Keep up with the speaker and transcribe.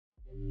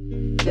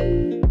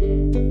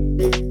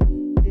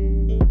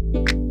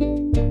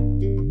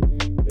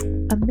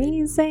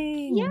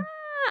Yeah. amazing.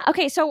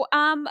 Okay, so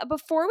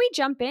before we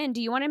jump in,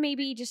 do you want to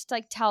maybe just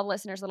like tell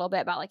listeners a little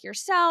bit about like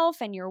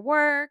yourself and your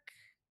work?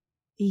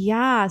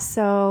 Yeah.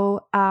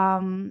 So,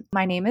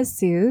 my name is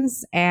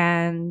Suze,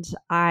 and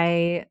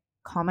I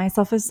call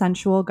myself a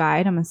sensual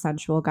guide. I'm a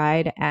sensual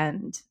guide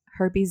and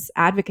herpes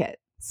advocate.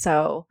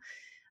 So,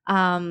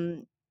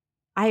 um,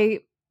 I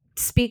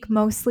speak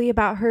mostly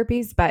about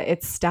herpes, but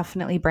it's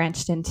definitely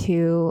branched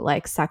into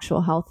like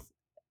sexual health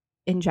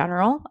in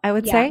general, I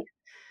would Yeah. say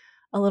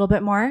a little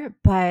bit more,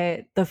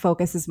 but the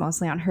focus is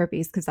mostly on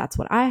herpes because that's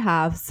what I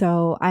have.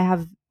 So I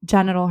have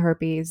genital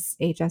herpes,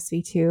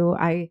 HSV2.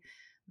 I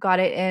got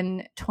it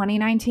in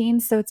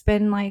 2019, so it's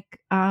been like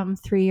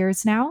 3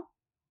 years now.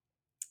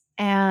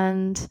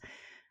 And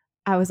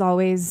I was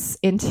always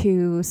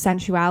into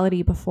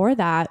sensuality before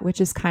that,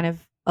 which is kind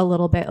of a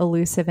little bit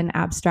elusive and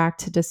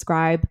abstract to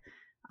describe,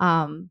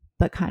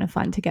 but kind of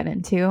fun to get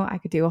into. I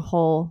could do a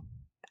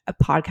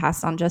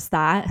podcast on just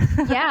that.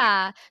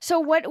 Yeah. So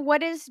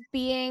what is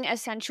being a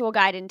sensual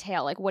guide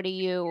entail? Like what are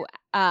you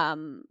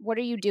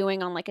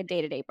doing on like a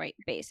day-to-day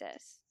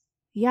basis?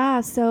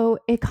 Yeah, so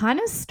it kind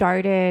of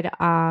started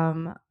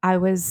I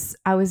was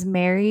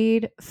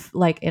married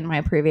like in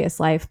my previous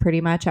life pretty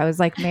much. I was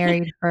like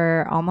married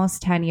for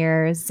almost 10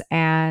 years,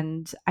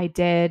 and I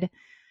did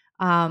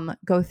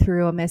go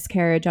through a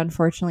miscarriage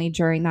unfortunately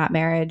during that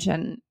marriage,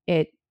 and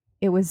it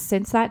was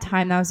since that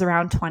time, that was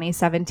around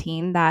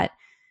 2017, that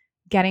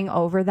getting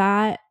over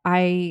that,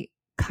 I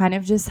kind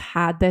of just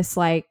had this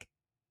like,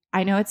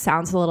 I know it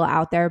sounds a little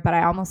out there, but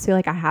I almost feel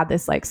like I had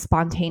this like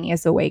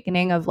spontaneous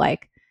awakening of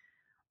like,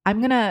 I'm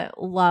going to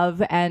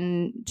love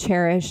and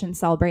cherish and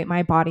celebrate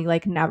my body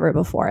like never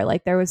before.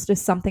 Like there was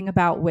just something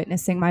about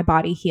witnessing my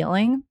body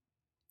healing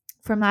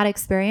from that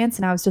experience.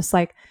 And I was just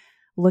like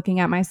looking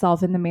at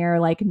myself in the mirror,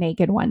 like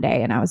naked one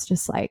day. And I was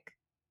just like,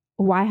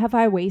 why have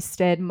I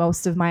wasted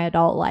most of my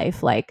adult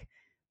life, like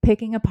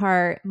picking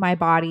apart my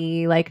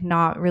body, like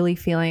not really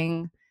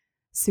feeling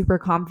super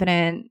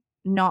confident,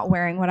 not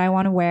wearing what I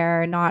want to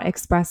wear, not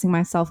expressing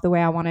myself the way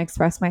I want to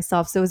express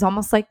myself. So it was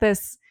almost like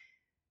this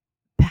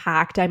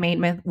pact I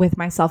made with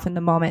myself in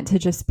the moment to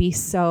just be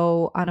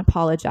so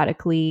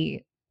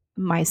unapologetically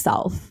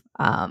myself,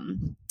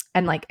 and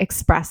like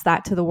express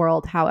that to the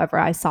world however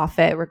I saw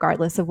fit,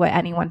 regardless of what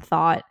anyone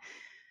thought.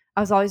 I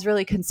was always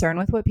really concerned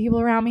with what people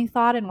around me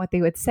thought and what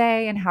they would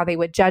say and how they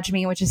would judge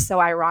me, which is so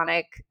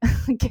ironic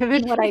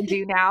given what I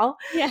do now.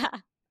 Yeah.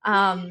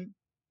 Um,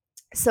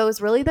 so it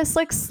was really this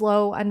like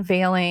slow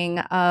unveiling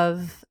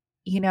of,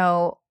 you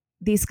know,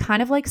 these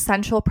kind of like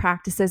sensual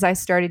practices I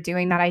started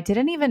doing that I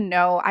didn't even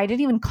know. I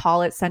didn't even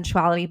call it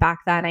sensuality back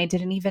then. I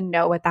didn't even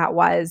know what that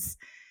was,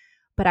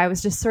 but I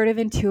was just sort of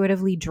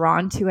intuitively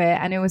drawn to it.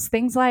 And it was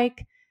things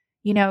like,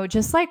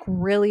 just like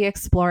really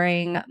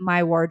exploring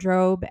my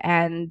wardrobe,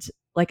 and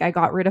like I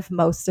got rid of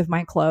most of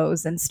my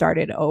clothes and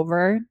started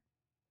over,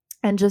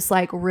 and just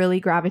like really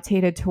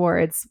gravitated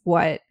towards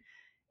what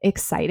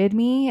excited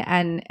me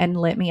and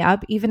lit me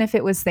up, even if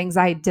it was things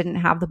I didn't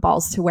have the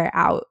balls to wear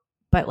out,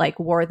 but like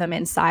wore them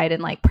inside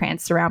and like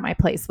pranced around my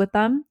place with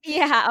them.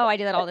 Yeah. Oh, I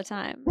do that all the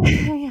time.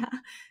 Yeah,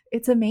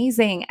 it's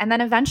amazing. And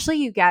then eventually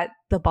you get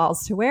the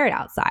balls to wear it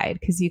outside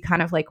because you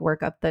kind of like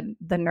work up the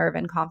nerve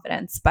and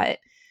confidence. But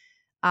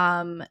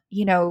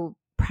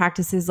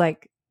practices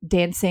like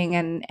dancing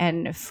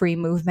and free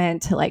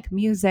movement to like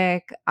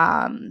music,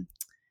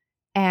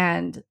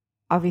 and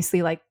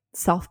obviously like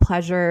self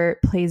pleasure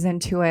plays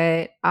into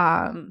it.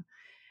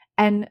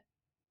 And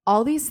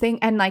all these things,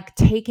 and like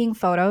taking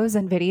photos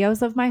and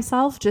videos of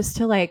myself just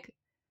to like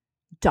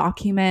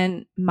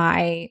document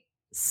my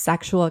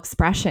sexual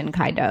expression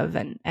kind of,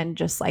 and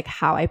just like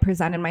how I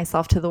presented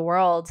myself to the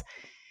world.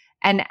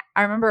 And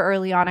I remember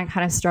early on I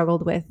kind of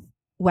struggled with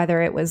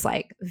whether it was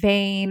like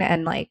vain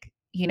and like,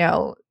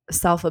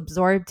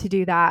 self-absorbed to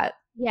do that.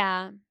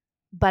 Yeah.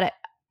 But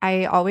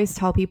I always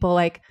tell people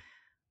like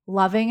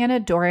loving and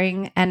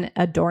adoring and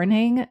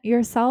adorning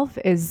yourself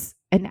is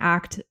an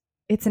act.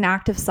 It's an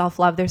act of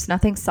self-love. There's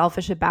nothing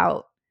selfish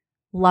about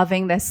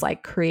loving this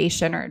like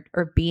creation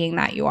or being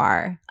that you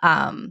are.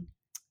 And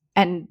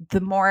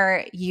the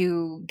more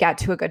you get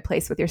to a good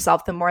place with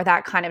yourself, the more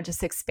that kind of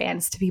just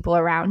expands to people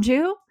around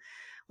you.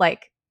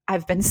 Like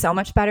I've been so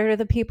much better to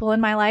the people in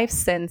my life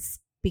since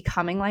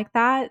becoming like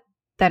that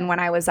than when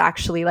I was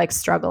actually like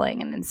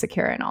struggling and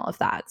insecure and all of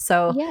that.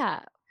 So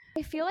Yeah.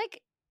 I feel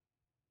like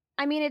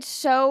I mean it's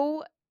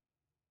so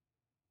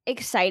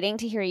exciting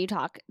to hear you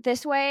talk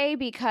this way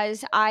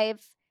because I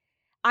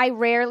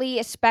rarely,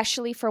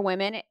 especially for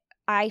women,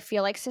 I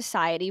feel like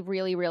society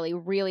really, really,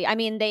 really, I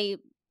mean, they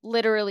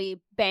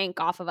literally bank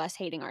off of us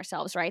hating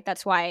ourselves, right?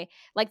 That's why,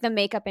 like, the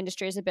makeup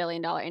industry is $1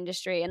 billion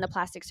industry and the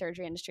plastic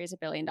surgery industry is $1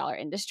 billion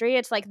industry.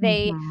 It's like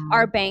they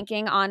are mhm.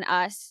 banking on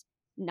us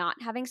not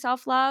having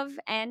self love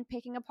and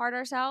picking apart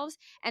ourselves.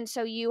 And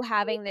so, you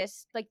having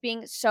this, like,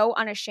 being so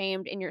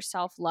unashamed in your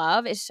self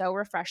love is so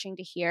refreshing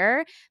to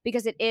hear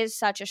because it is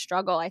such a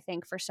struggle, I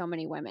think, for so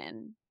many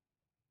women.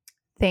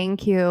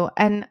 Thank you.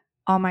 And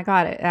oh my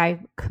God, I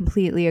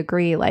completely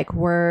agree. Like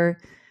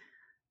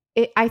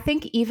I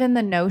think even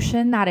the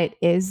notion that it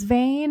is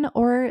vain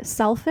or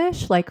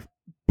selfish, like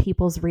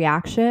people's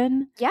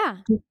reaction, Yeah.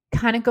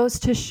 kind of goes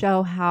to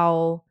show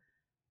how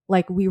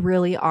like we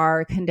really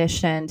are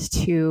conditioned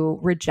to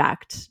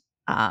reject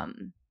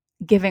um,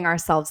 giving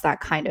ourselves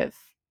that kind of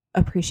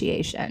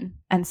appreciation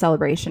and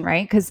celebration,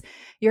 right? Because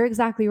you're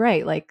exactly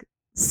right. Like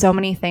so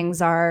many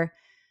things are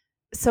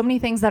so many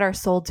things that are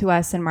sold to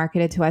us and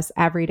marketed to us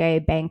every day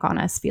bank on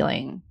us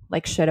feeling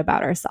like shit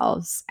about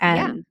ourselves.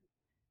 Yeah. And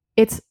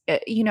it's,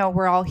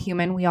 we're all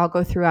human. We all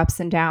go through ups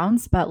and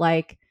downs, but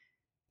like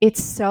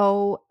it's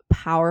so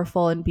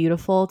powerful and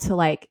beautiful to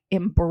like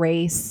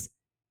embrace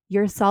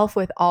yourself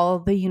with all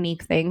the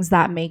unique things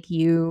that make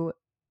you,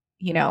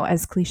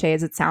 as cliche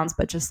as it sounds,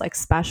 but just like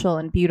special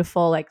and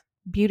beautiful. Like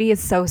beauty is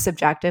so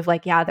subjective.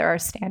 Like, yeah, there are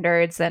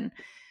standards and,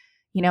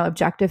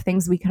 objective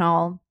things we can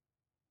all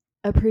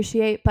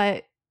appreciate,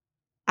 but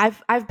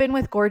I've been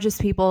with gorgeous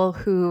people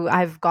who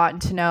I've gotten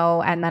to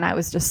know and then I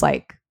was just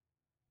like,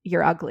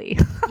 you're ugly.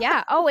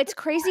 Yeah. Oh, it's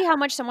crazy how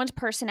much someone's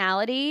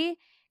personality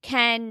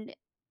can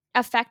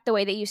affect the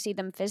way that you see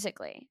them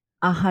physically.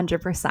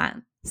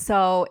 100%.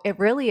 So it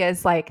really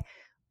is like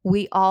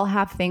we all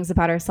have things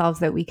about ourselves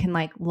that we can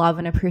like love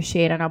and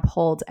appreciate and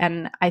uphold.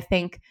 And I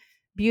think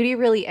beauty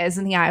really is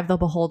in the eye of the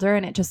beholder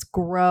and it just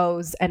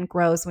grows and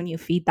grows when you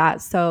feed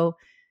that. So,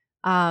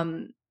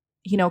 um,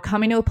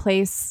 coming to a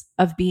place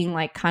of being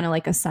like kind of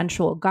like a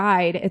sensual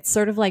guide, it's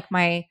sort of like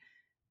my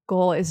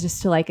goal is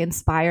just to like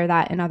inspire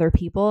that in other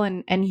people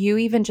and you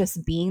even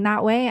just being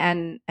that way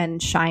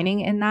and shining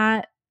in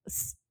that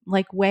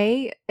like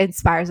way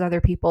inspires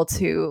other people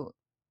to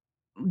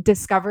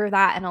discover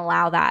that and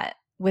allow that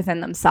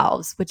within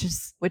themselves, which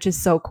is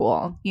so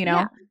cool,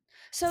 Yeah.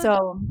 So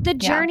So, the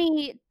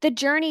yeah.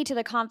 journey to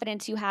the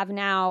confidence you have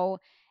now,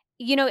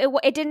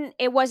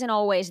 it wasn't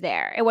always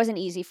there. It wasn't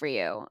easy for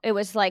you. It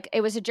was like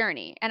it was a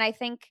journey. And I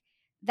think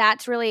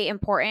that's really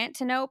important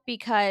to note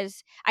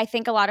because I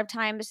think a lot of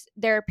times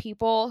there are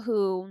people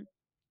who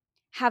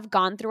have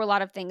gone through a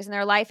lot of things in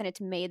their life and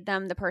it's made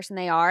them the person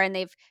they are and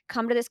they've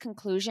come to this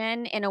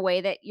conclusion in a way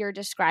that you're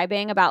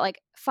describing about like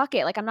fuck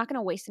it, like I'm not going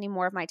to waste any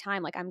more of my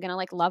time, like I'm going to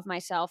like love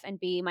myself and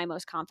be my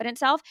most confident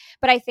self.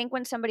 But I think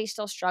when somebody's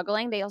still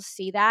struggling they'll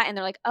see that and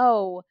they're like,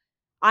 oh,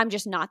 I'm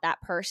just not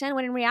that person,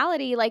 when in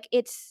reality like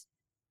it's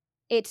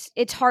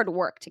hard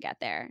work to get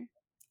there.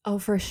 Oh,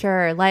 for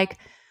sure. Like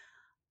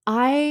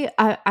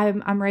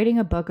I'm writing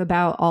a book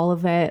about all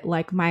of it,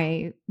 like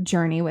my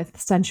journey with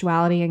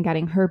sensuality and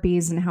getting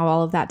herpes and how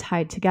all of that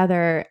tied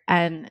together.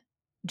 And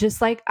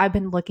just like I've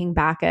been looking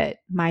back at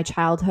my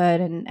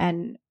childhood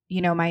and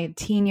my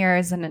teen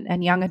years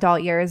and young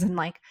adult years and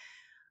like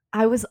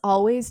I was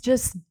always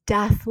just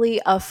deathly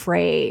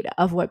afraid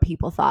of what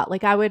people thought.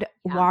 Like I would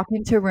Yeah. walk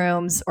into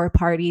rooms or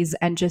parties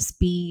and just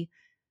be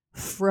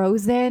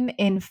frozen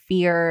in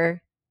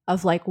fear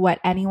of like what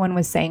anyone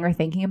was saying or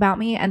thinking about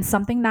me. And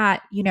something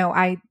that,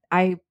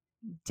 I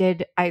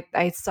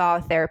saw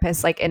a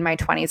therapist like in my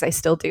 20s. I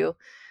still do,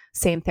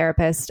 same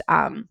therapist.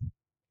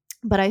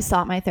 But I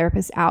sought my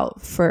therapist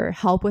out for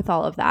help with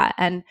all of that.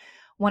 And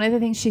one of the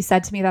things she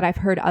said to me that I've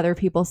heard other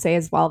people say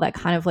as well that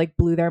kind of like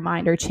blew their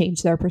mind or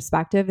changed their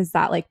perspective is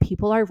that like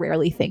people are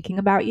rarely thinking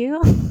about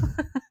you.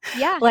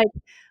 Yeah. Like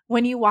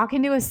when you walk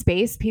into a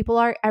space,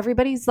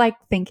 everybody's like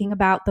thinking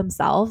about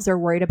themselves or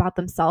worried about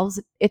themselves.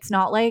 It's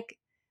not like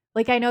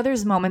I know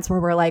there's moments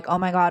where we're like, oh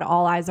my God,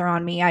 all eyes are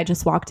on me. I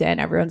just walked in.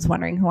 Everyone's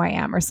wondering who I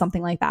am or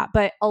something like that.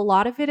 But a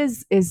lot of it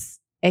is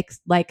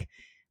like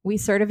we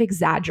sort of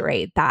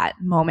exaggerate that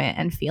moment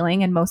and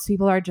feeling. And most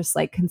people are just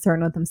like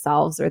concerned with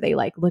themselves or they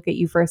like look at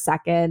you for a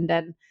second.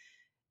 And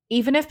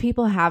even if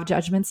people have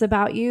judgments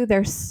about you,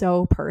 they're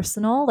so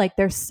personal. Like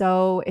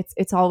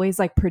it's always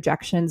like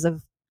projections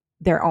of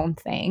their own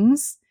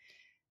things.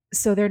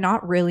 So they're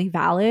not really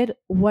valid.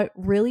 What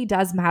really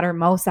does matter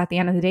most at the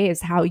end of the day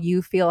is how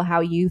you feel, how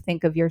you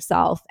think of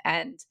yourself.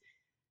 And,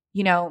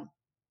 you know,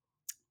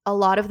 a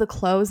lot of the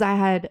clothes I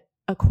had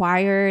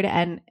acquired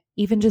and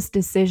even just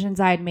decisions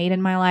I had made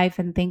in my life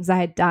and things I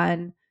had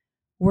done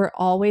were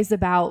always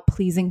about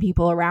pleasing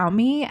people around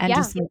me and Yeah.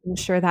 just making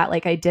sure that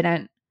like I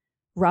didn't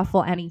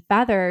ruffle any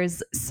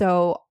feathers.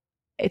 So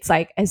it's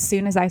like as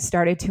soon as I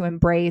started to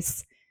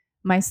embrace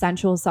my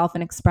sensual self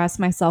and express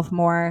myself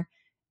more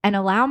and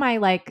allow my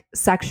like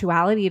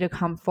sexuality to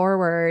come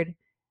forward,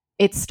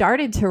 it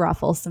started to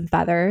ruffle some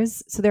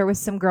feathers. So there was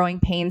some growing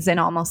pains and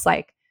almost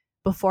like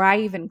before I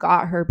even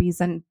got herpes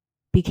and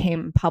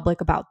became public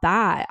about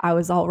that, I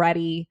was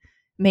already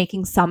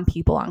making some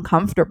people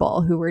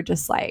uncomfortable who were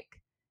just like,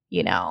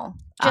 you know,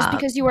 Just um,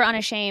 because you were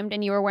unashamed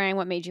and you were wearing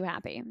what made you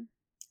happy.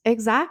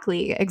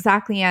 exactly.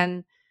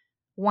 And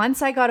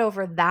once I got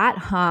over that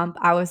hump,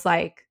 I was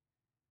like,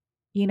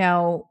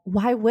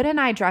 why wouldn't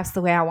I dress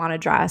the way I want to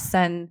dress?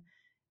 And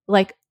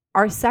like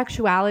our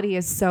sexuality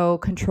is so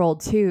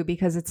controlled too,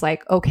 because it's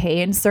like,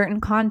 okay, in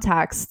certain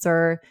contexts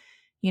or,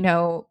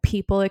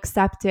 people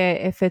accept it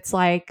if it's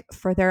like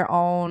for their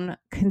own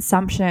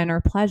consumption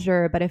or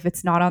pleasure, but if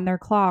it's not on their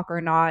clock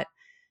or not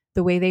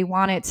the way they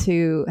want it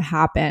to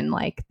happen,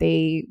 like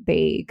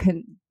they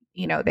can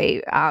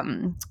they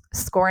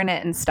scorn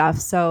it and stuff.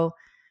 So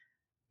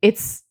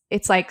it's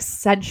like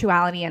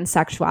sensuality and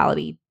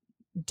sexuality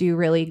do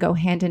really go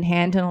hand in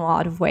hand in a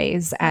lot of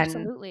ways. And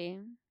Absolutely.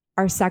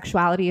 our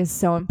sexuality is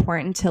so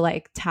important to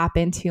like tap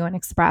into and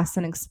express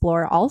and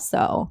explore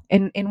also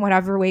in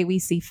whatever way we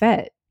see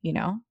fit.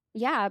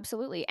 Yeah,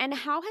 absolutely. And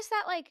how has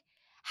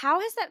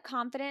that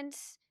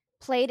confidence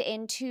played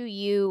into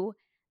you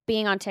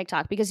being on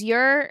TikTok? Because you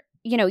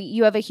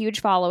have a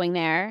huge following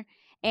there.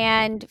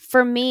 And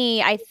for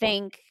me, I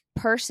think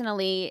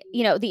personally,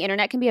 the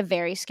internet can be a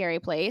very scary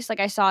place.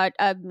 Like I saw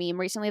a meme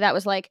recently that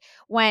was like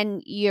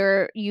when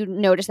you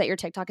notice that your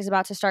TikTok is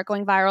about to start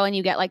going viral and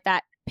you get like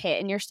that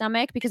pit in your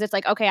stomach because it's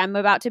like, okay, I'm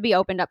about to be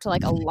opened up to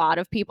like a lot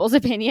of people's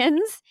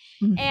opinions.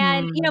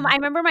 And, Mhm. I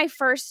remember my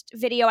first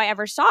video I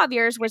ever saw of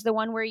yours was the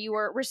one where you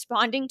were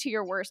responding to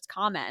your worst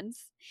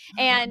comments.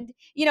 And,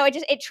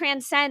 it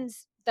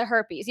transcends the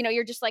herpes.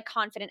 You're just like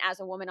confident as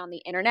a woman on the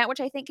internet,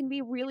 which I think can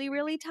be really,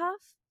 really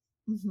tough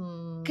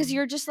because Mhm.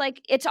 you're just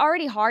like, it's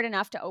already hard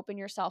enough to open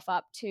yourself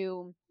up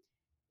to,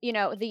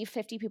 the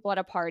 50 people at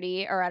a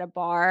party or at a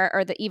bar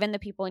or even the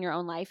people in your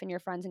own life and your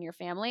friends and your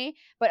family.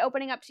 But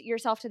opening up to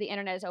yourself to the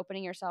internet is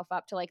opening yourself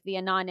up to like the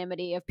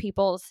anonymity of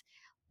people's,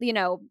 you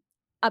know,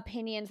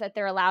 opinions that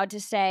they're allowed to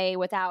say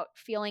without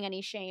feeling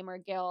any shame or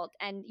guilt.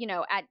 And,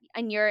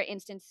 in your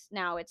instance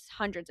now, it's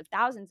hundreds of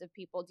thousands of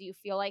people. Do you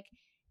feel like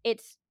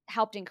it's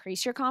helped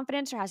increase your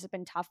confidence or has it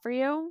been tough for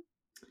you?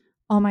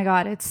 Oh my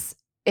god, it's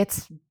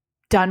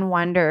done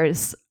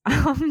wonders.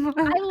 I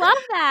love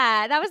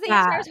that. That was the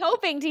answer I Yeah, was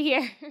hoping to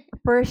hear.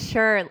 for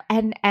sure.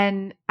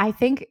 And I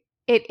think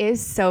it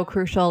is so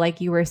crucial, like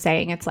you were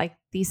saying. It's like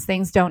these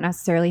things don't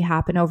necessarily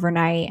happen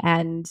overnight,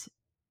 and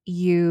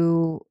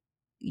you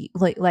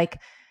like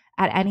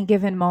at any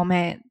given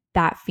moment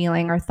that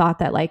feeling or thought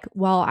that like,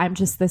 well, I'm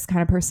just this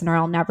kind of person or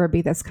I'll never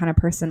be this kind of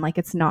person, like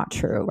it's not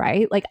true,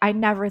 right? Like I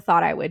never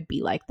thought I would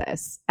be like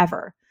this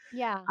ever.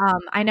 Yeah.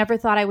 I never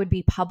thought I would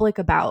be public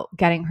about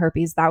getting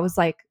herpes. That was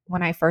like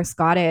when I first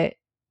got it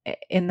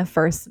in the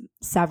first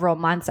several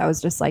months, I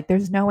was just like,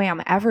 there's no way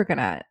I'm ever going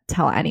to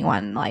tell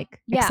anyone,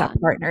 like, Yeah. except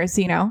partners.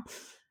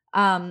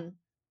 Um,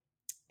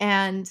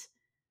 and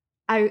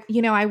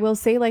I will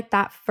say, like,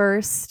 that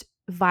first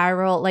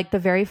viral, like, the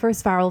very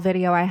first viral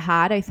video I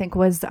had, I think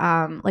was,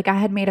 like, I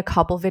had made a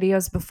couple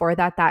videos before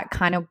that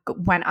kind of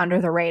went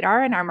under the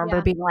radar. And I remember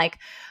Yeah. being like,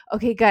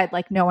 okay, good.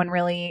 Like, no one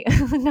really,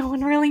 no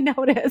one really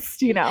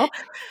noticed.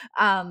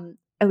 At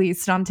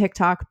least on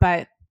TikTok.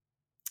 But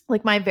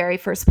like my very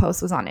first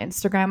post was on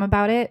Instagram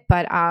about it.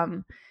 But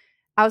I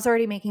was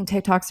already making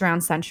TikToks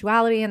around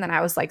sensuality, and then I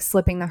was like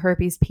slipping the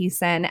herpes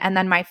piece in. And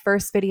then my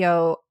first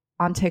video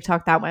on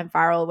TikTok that went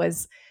viral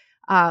was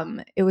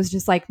it was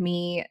just like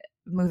me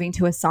moving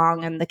to a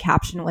song, and the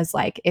caption was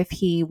like, if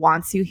he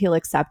wants you, he'll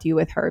accept you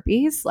with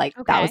herpes. Like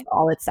that was Okay.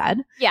 all it said.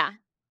 Yeah.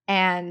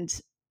 And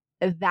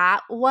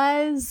that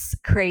was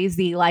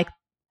crazy. Like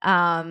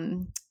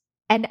and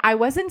I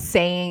wasn't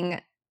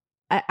saying,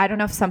 I don't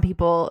know if some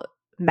people,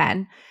 men,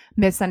 Yeah.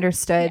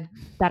 misunderstood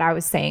that I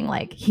was saying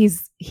like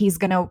he's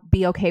gonna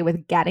be okay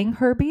with getting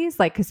herpes,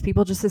 like because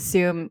people just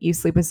assume you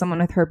sleep with someone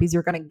with herpes,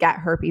 you're gonna get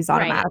herpes Right.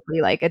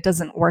 automatically. Like it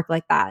doesn't work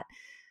like that.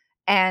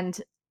 And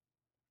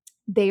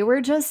they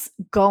were just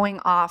going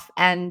off,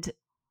 and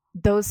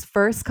those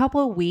first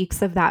couple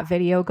weeks of that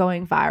video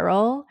going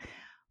viral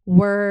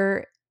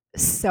were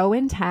so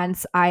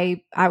intense.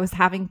 I was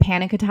having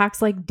panic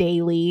attacks like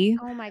daily.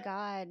 Oh my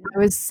God. I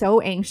was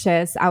so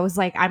anxious. I was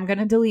like, I'm going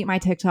to delete my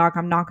TikTok.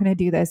 I'm not going to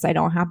do this. I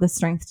don't have the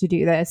strength to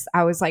do this.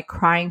 I was like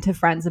crying to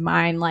friends of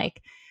mine,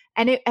 like,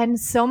 and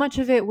so much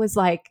of it was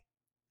like,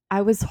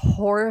 I was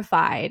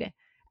horrified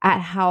at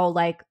how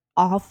like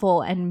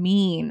awful and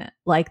mean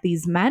like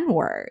these men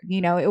were.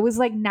 It was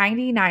like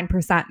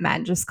 99%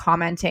 men just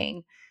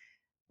commenting,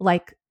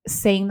 like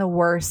saying the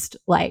worst,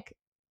 like,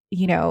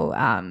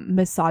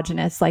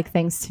 misogynist like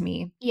things to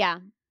me. Yeah.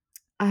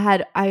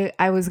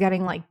 I was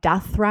getting like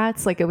death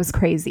threats, like it was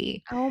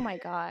crazy. Oh my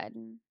God.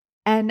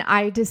 And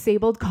I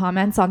disabled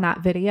comments on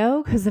that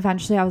video because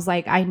eventually I was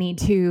like, I need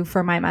to,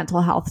 for my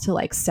mental health, to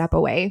like step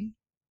away.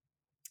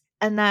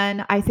 And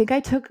then I think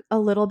I took a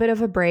little bit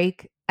of a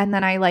break, and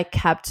then I like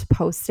kept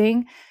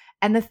posting.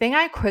 And the thing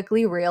I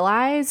quickly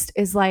realized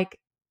is like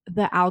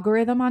the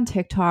algorithm on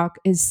TikTok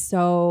is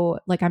so,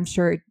 like, I'm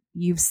sure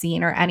you've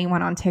seen, or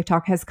anyone on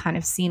TikTok has kind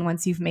of seen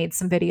once you've made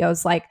some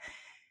videos, like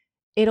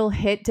it'll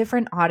hit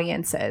different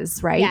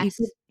audiences, right? You could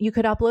Yes. you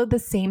could upload the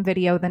same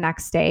video the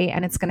next day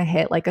and it's going to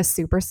hit like a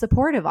super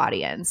supportive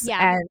audience.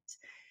 Yeah. And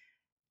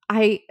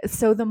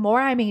so the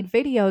more I made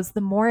videos,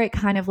 the more it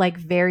kind of like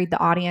varied the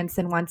audience.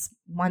 And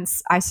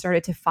once I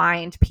started to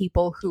find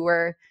people who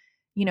were,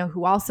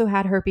 who also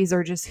had herpes,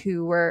 or just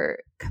who were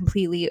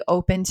completely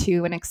open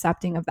to and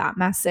accepting of that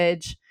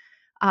message,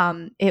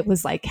 it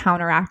was like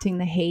counteracting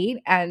the hate.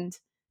 And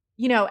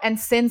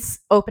since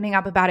opening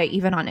up about it,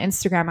 even on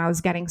Instagram, I was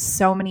getting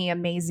so many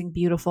amazing,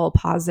 beautiful,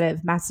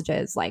 positive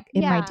messages like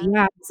in my Yeah.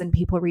 DMs, and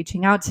people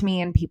reaching out to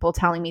me and people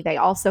telling me they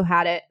also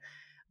had it.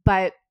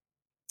 But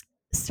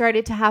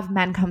started to have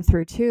men come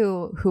through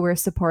too who were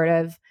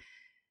supportive.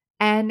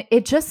 And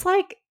it just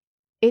like,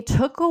 it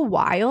took a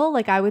while,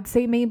 like I would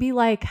say maybe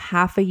like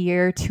half a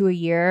year to a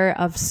year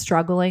of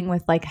struggling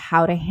with like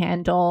how to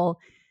handle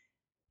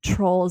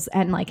trolls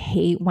and like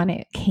hate when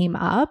it came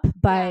up. Yeah.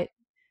 But,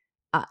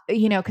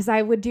 you know, because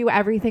I would do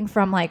everything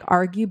from like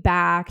argue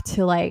back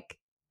to like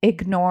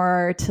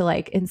ignore to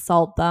like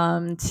insult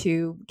them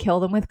to kill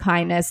them with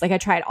kindness. Like I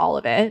tried all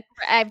of it.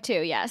 I have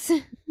two, yes.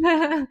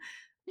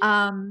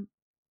 um,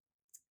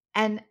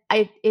 and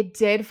it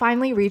did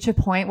finally reach a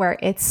point where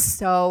it's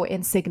so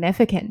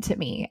insignificant to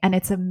me and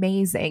it's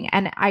amazing.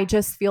 And I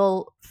just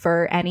feel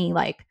for any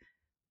like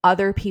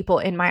other people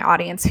in my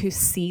audience who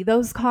see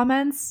those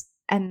comments,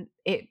 and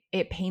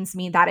it pains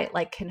me that it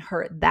like can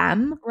hurt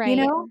them, you Right.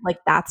 know? Like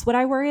that's what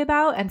I worry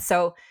about. And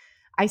so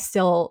I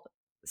still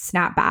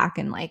snap back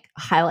and like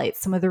highlight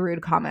some of the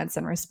rude comments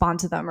and respond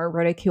to them or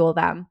ridicule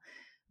them.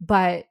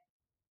 But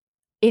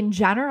in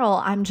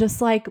general, I'm just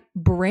like,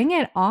 bring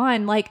it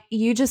on. Like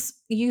you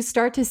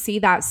start to see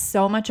that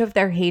so much of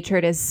their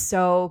hatred is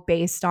so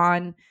based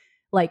on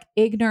like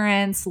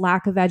ignorance,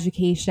 lack of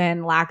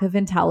education, lack of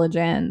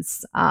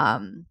intelligence.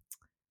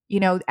 You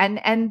know,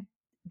 and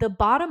the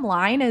bottom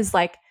line is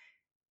like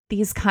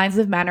these kinds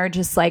of men are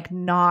just like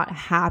not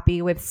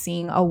happy with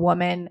seeing a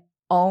woman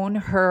own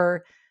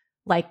her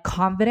like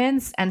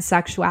confidence and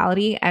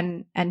sexuality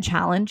and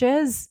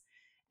challenges,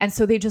 and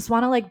so they just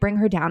want to like bring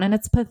her down, and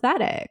it's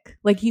pathetic.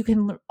 Like you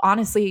can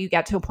honestly, you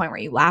get to a point where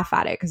you laugh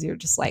at it because you're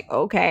just like,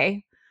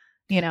 okay,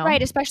 you know.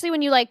 Right, especially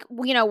when you like,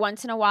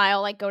 once in a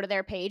while like go to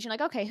their page and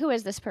like, okay, who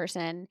is this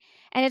person?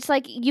 And it's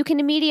like you can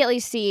immediately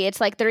see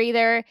it's like they're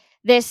either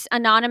this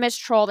anonymous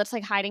troll that's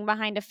like hiding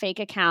behind a fake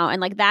account, and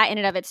like that in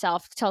and of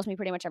itself tells me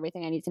pretty much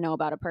everything I need to know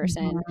about a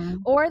person, Mhm.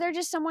 or they're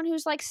just someone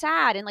who's like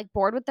sad and like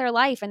bored with their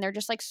life and they're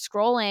just like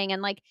scrolling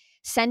and like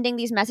sending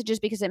these messages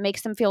because it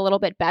makes them feel a little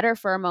bit better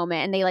for a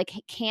moment, and they like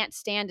can't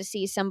stand to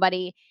see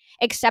somebody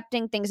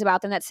accepting things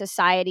about them that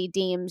society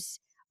deems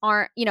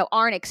aren't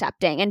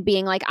accepting, and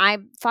being like, I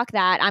fuck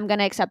that, I'm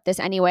gonna accept this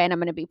anyway and I'm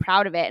gonna be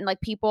proud of it. And like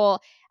people,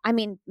 I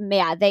mean,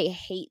 yeah, they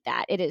hate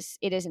that. It is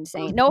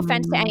insane. No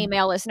offense to any Mhm.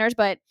 male listeners,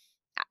 but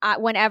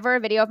whenever a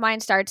video of mine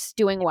starts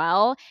doing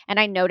well and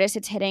I notice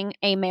it's hitting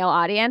a male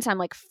audience, I'm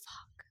like,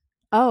 fuck.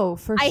 Oh,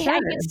 for I sure.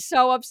 get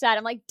so upset.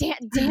 I'm like, damn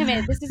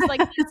it,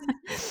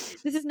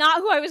 this is not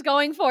who I was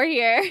going for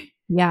here.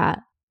 Yeah.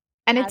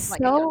 And As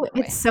like a younger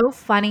it's boy. so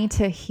funny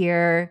to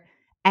hear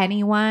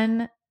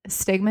anyone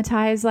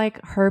stigmatize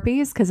like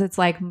herpes, because it's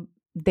like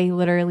they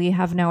literally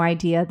have no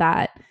idea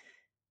that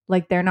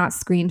like they're not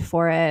screened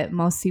for it.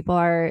 Most people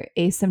are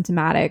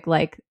asymptomatic,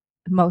 like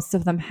most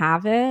of them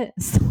have it.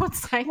 So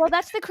it's Well, like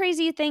that's the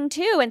crazy thing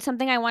too, and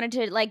something I wanted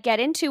to like get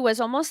into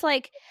was almost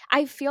like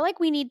I feel like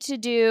we need to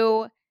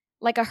do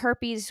like a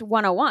herpes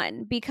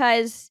 101,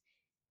 because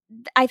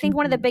I think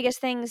one of the Mhm. biggest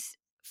things,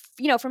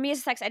 for me as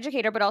a sex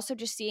educator, but also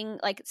just seeing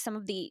like some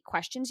of the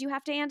questions you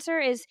have to answer,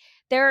 is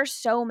there are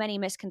so many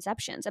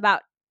misconceptions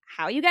about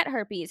how you get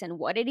herpes and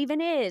what it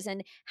even is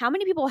and how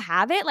many people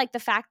have it. Like the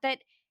fact that,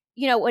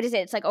 what is it?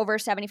 It's like over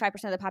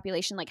 75% of the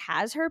population like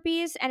has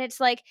herpes. And it's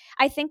like,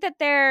 I think that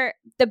they're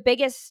the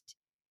biggest,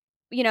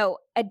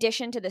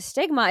 addition to the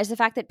stigma is the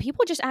fact that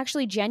people just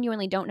actually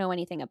genuinely don't know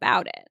anything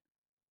about it.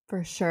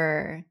 For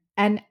sure.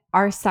 And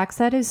our sex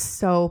ed is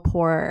so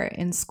poor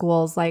in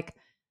schools. Like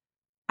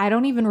I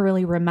don't even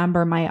really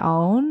remember my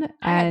own.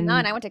 I had none.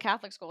 And I went to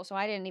Catholic school, so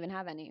I didn't even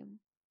have any.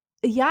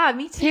 yeah,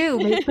 me too.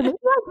 Maybe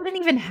I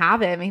didn't even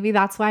have it. Maybe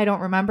that's why I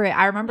don't remember it.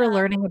 I remember Yeah.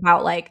 learning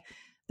about like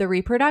the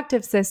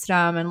reproductive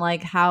system and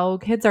like how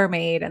kids are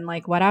made and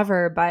like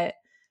whatever, but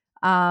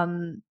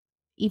um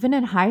even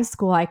in high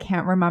school I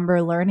can't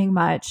remember learning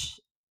much.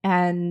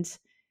 And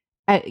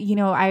you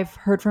know, I've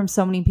heard from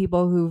so many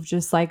people who've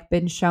just like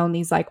been shown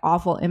these like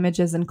awful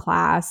images in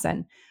class,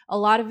 and a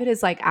lot of it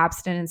is like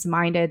abstinence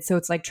minded, so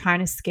it's like trying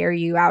to scare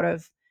you out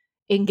of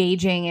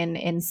engaging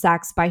in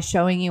sex by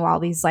showing you all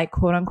these like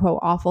quote unquote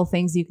awful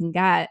things you can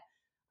get,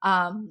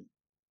 um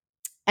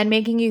and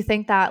making you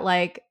think that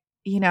like,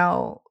 you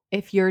know,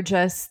 if you're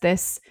just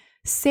this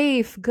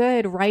safe,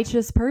 good,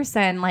 righteous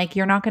person, like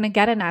you're not going to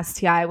get an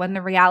STI, when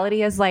the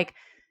reality is like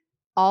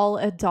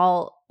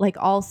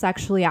all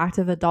sexually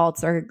active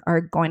adults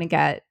are going to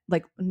get,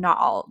 like not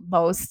all,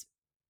 most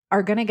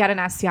are going to get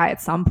an STI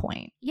at some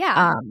point.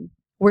 Yeah. Um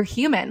we're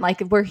human,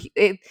 like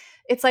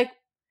it's like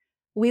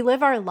we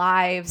live our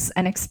lives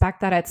and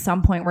expect that at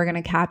some point we're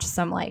going to catch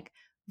some like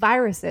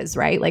viruses,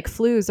 right? Like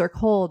flus or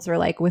colds or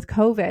like with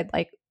COVID,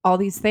 like all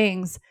these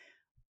things.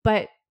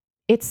 But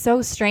it's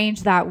so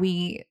strange that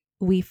we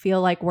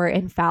feel like we're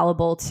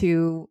infallible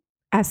to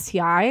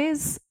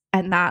STIs,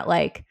 and that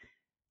like,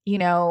 you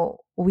know,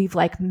 we've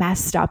like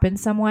messed up in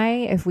some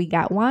way if we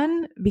get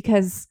one,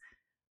 because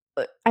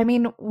I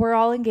mean, we're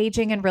all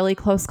engaging in really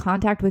close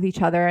contact with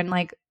each other, and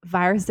like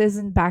viruses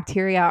and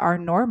bacteria are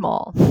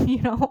normal,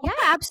 you know? Yeah,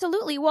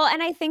 absolutely. Well,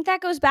 and I think that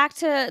goes back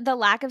to the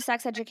lack of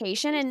sex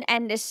education,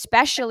 and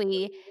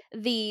especially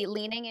the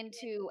leaning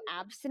into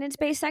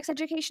abstinence-based sex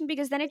education,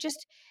 because then it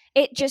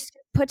just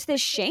puts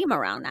this shame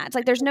around that. It's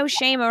like there's no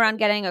shame around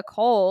getting a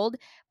cold,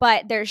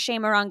 but there's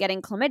shame around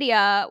getting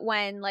chlamydia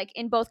when, like,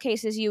 in both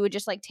cases you would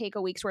just like take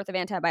a week's worth of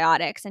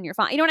antibiotics and you're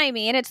fine. You know what I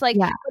mean? It's like,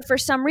 Yeah, but for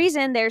some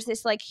reason there's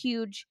this like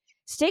huge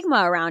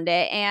stigma around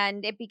it,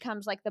 and it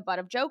becomes like the butt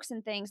of jokes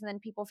and things, and then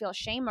people feel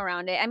shame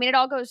around it. I mean, it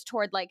all goes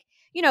toward like,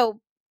 you know,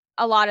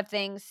 a lot of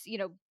things,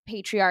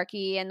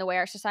 patriarchy and the way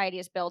our society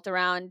is built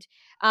around,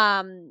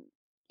 um,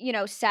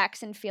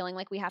 sex, and feeling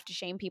like we have to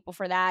shame people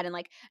for that, and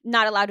like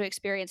not allowed to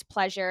experience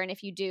pleasure. And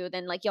if you do,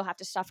 then like you'll have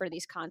to suffer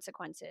these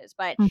consequences.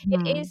 But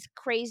it mhm, is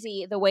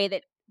crazy the way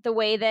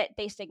that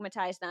they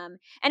stigmatize them.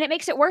 And it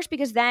makes it worse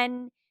because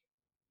then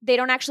they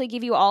don't actually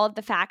give you all of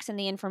the facts and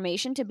the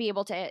information to be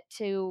able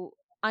to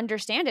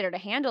understand it or to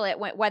handle it,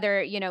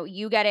 whether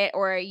you get it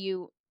or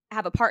you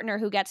have a partner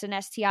who gets an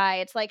STI.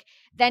 It's like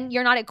then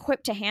you're not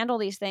equipped to handle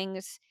these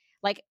things,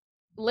 like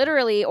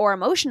literally or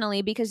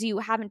emotionally, because you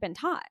haven't been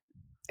taught.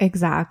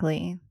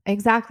 exactly,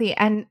 exactly.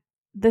 And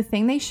the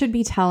thing they should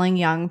be telling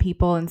young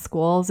people in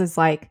schools is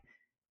like,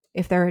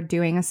 if they're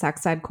doing a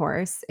sex ed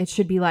course, it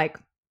should be like,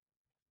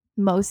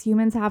 most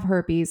humans have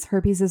herpes.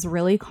 Herpes is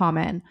really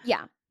common.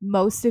 Yeah.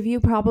 Most of you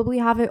probably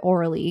have it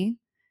orally.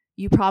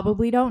 You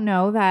probably don't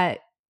know that,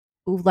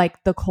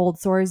 like, the cold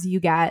sores you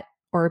get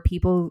or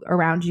people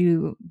around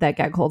you that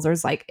get cold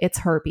sores, like, it's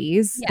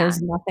herpes. Yeah.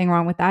 There's nothing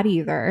wrong with that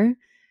either,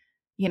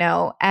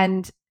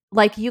 and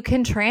like you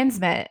can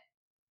transmit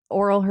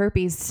oral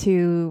herpes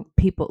to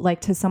people,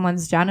 like to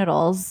someone's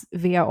genitals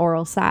via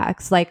oral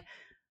sex. Like,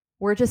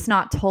 we're just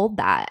not told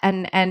that.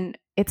 And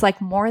it's like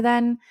more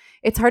than,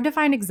 it's hard to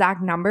find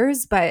exact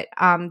numbers, but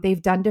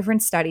they've done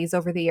different studies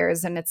over the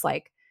years, and it's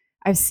like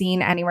I've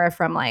seen anywhere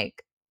from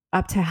like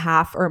up to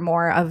half or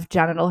more of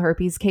genital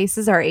herpes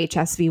cases are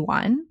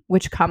HSV1,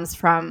 which comes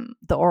from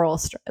the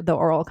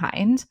oral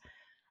kind.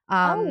 Oh,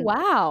 um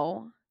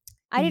wow.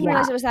 I didn't yeah,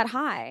 realize it was that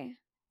high.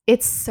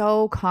 it's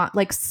so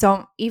like,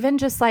 so even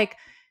just like,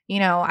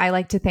 I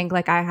like to think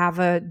like I have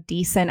a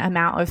decent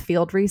amount of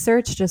field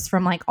research just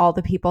from like all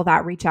the people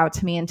that reach out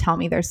to me and tell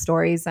me their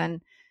stories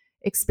and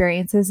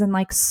experiences. And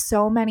like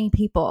so many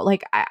people,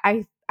 like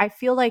I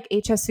feel like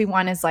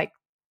HSV1 is like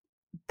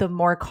the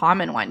more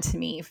common one to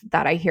me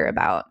that I hear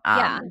about.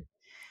 Yeah.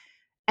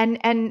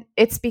 And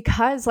it's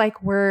because like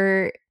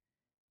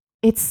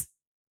it's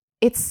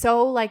it's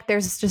so like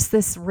there's just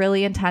this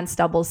really intense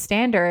double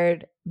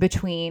standard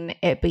between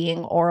it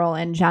being oral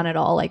and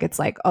genital. Like, it's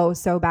like, oh,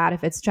 so bad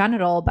if it's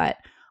genital, but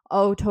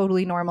oh,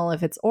 totally normal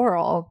if it's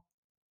oral.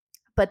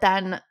 But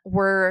then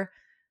we're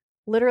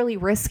literally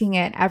risking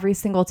it every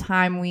single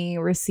time we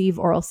receive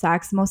oral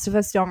sex. Most of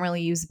us don't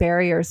really use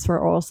barriers for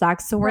oral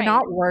sex, so we're Right.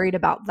 not worried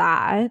about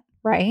that,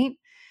 right?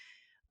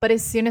 But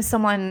as soon as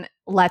someone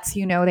lets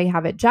you know they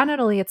have it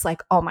genitally, it's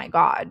like, oh my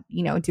God,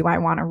 do I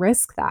want to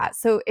risk that?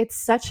 So it's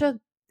such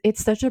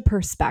a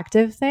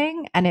perspective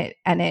thing, and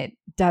it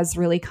does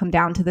really come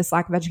down to this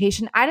lack of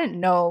education. I didn't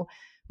know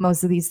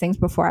most of these things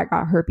before I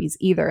got herpes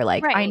either.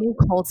 Like, I Right. knew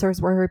cold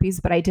sores were herpes,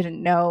 but I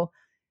didn't know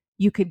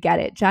you could get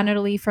it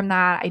genitally from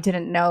that. I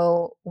didn't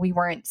know we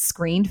weren't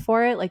screened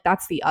for it. Like,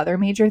 that's the other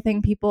major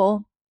thing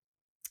people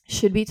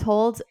should be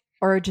told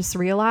or just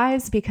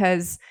realize,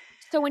 because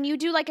So when you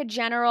do like a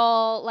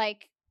general,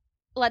 like,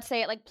 let's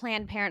say at like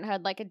Planned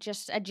Parenthood, like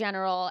just a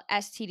general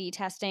STD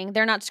testing,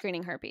 they're not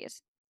screening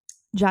herpes.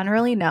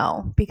 generally,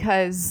 no,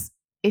 because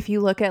if you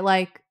look at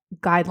like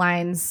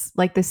guidelines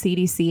like the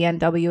CDC and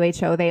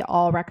WHO, they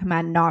all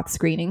recommend not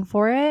screening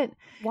for it.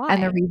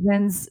 And the Why?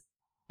 reasons,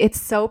 it's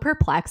so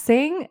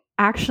perplexing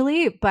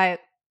actually, but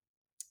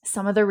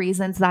some of the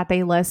reasons that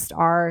they list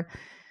are,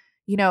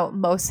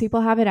 most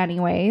people have it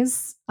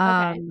anyways.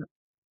 Okay.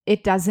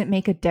 It doesn't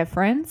make a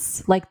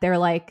difference. Like, they're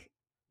like,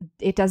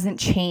 it doesn't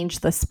change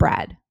the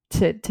spread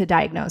to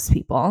diagnose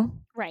people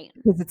Right.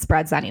 because it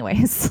spreads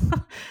anyways.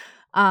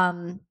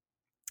 um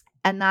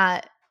and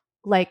that,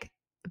 like,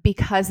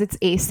 because it's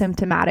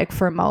asymptomatic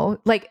for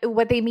like,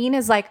 what they mean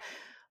is like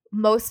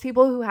most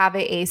people who have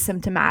it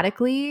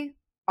asymptomatically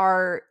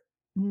are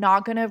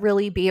not going to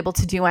really be able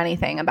to do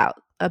anything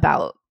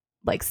about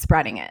like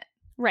spreading it,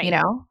 you Right.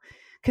 know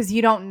because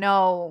you don't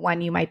know when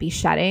you might be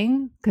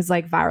shedding, because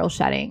like viral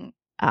shedding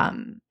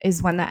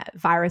is when that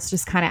virus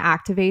just kind of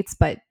activates,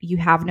 but you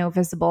have no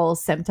visible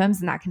symptoms,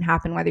 and that can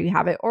happen whether you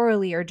have it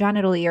orally or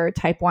genitally or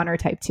type 1 or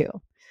type 2.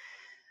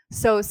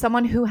 So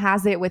someone who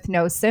has it with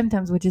no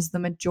symptoms, which is the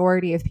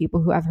majority of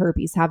people who have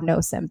herpes have no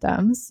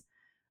symptoms,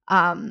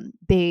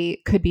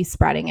 they could be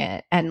spreading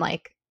it. And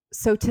like,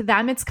 so to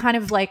them, it's kind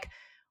of like,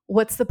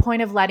 what's the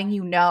point of letting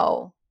you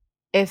know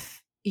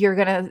if you're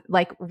gonna,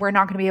 like, we're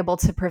not gonna be able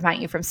to prevent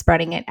you from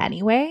spreading it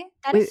anyway?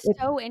 That is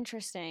so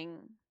interesting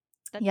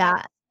that that's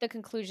Yeah, the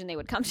conclusion they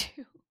would come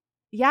to.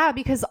 Yeah,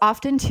 because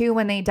often too,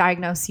 when they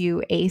diagnose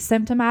you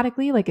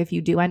asymptomatically, like if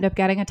you do end up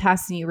getting a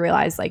test and you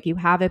realize like you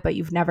have it, but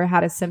you've never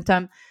had a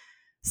symptom,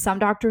 some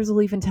doctors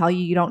will even tell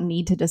you you don't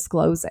need to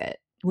disclose it,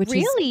 which is,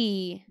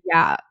 Really?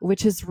 yeah,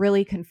 which is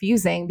really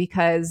confusing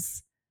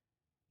because,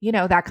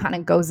 that kind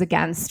of goes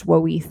against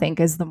what we think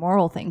is the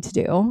moral thing to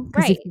do.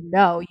 Because if Right. you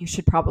know, you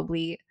should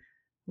probably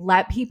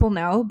let people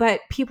know, but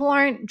people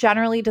aren't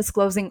generally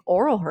disclosing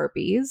oral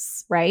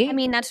herpes, I right?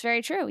 mean, that's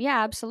very true.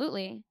 Yeah,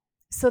 absolutely.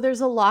 So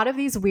there's a lot of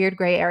these weird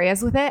gray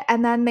areas with it.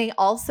 And then they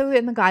also,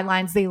 in the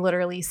guidelines, they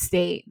literally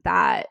state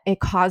that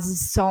it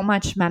causes so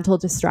much mental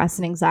distress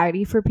and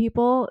anxiety for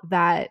people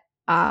that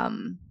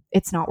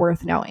it's not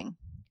worth knowing.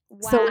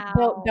 So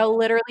they'll Wow.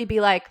 literally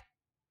be like,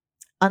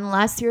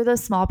 unless you're the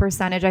small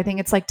percentage, I think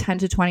it's like 10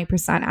 to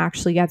 20%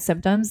 actually get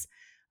symptoms.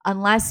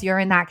 Unless you're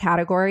in that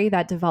category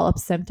that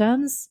develops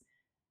symptoms,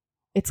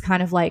 it's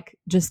kind of like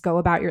just go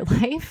about your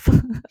life.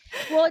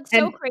 Well, it's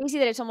so And crazy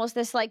that it's almost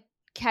this like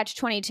catch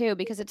 22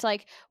 because it's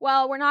like,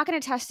 well, we're not going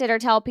to test it or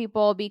tell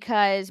people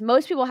because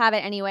most people have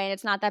it anyway and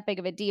it's not that big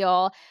of a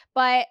deal.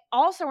 But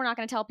also, we're not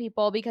going to tell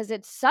people because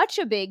it's such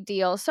a big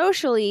deal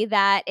socially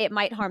that it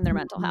might harm their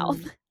mental health.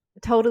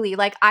 totally.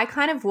 Like, I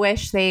kind of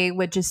wish they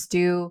would just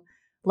do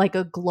like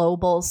a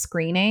global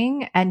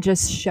screening and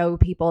just show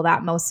people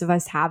that most of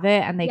us have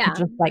it and they could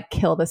Yeah. just like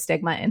kill the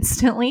stigma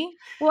instantly.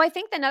 Well, I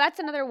think that now that's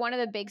another one of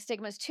the big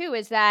stigmas too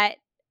is that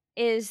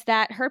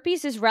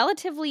herpes is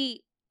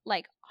relatively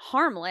like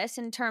harmless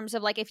in terms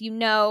of like if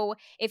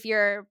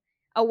you're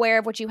aware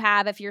of what you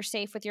have, if you're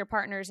safe with your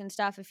partners and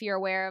stuff, if you're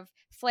aware of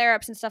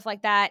flare-ups and stuff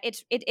like that,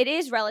 it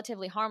is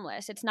relatively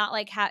harmless. It's not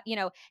like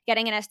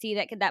getting an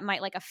ST that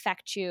might like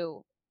affect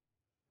you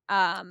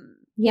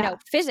Yeah.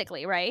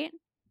 physically, right?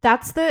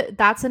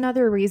 That's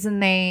another reason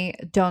they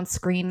don't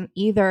screen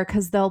either,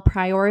 because they'll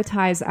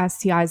prioritize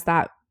STIs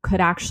that could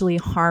actually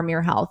harm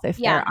your health if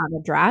they're Yeah.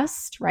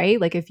 unaddressed,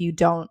 right? Like if you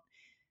don't,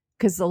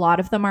 because a lot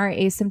of them are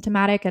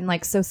asymptomatic, and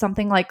like so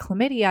something like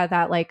chlamydia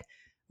that like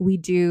we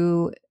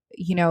do,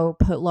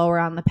 put lower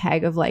on the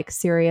peg of like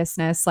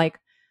seriousness, like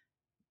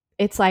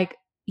it's like,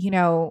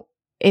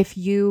 if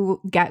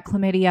you get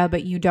chlamydia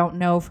but you don't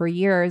know for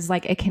years,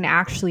 like it can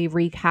actually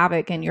wreak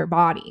havoc in your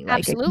body.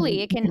 Like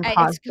Absolutely. it can It cause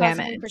causes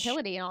damage.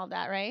 infertility and all of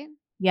that, right?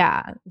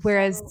 Yeah.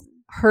 Whereas So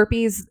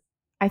herpes,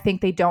 I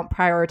think they don't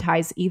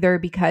prioritize either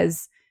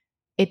because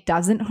it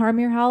doesn't harm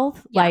your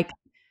health. yeah. Like,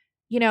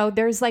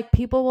 there's like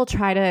people will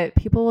try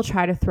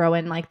to throw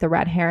in like the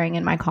red herring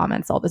in my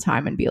comments all the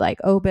time and be like,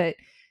 oh, but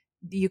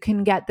you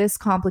can get this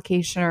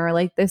complication or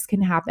like this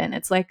can happen.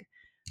 It's like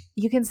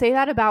you can say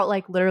that about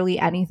like literally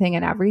anything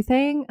and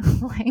everything.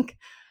 Like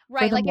for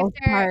Right, the like, most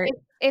part,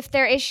 if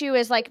their issue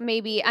is, like,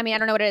 maybe I mean, I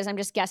don't know what it is, I'm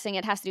just guessing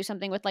it has to do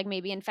something with, like,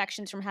 maybe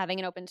infections from having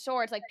an open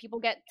sore. It's like people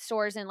get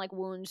sores and, like,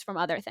 wounds from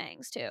other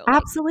things too, like,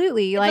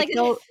 absolutely. it's like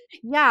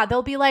Like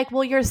they'll be like,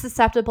 well, you're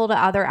susceptible to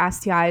other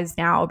STIs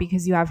now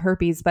because you have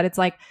herpes, but it's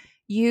like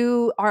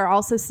you are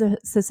also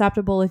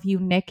susceptible if you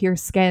nick your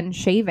skin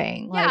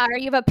shaving. yeah, Like, or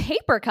you have a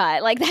paper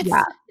cut, like, yeah,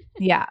 that's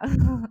yeah.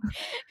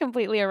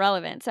 completely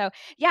irrelevant. So,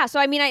 yeah, so,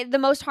 I mean, the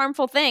most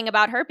harmful thing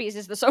about herpes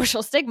is the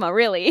social stigma,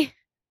 really.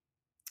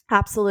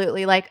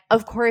 Absolutely. Like,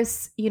 of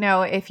course,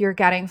 if you're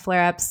getting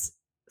flare ups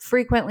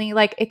frequently,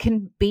 like it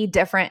can be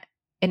different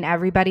in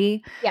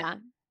everybody. Yeah.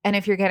 And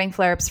if you're getting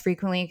flare ups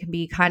frequently, it can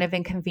be kind of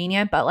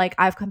inconvenient. But like,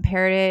 I've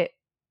compared it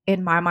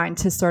in my mind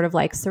to sort of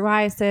like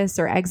psoriasis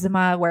or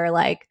eczema, where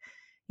like,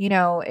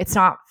 it's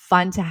not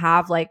fun to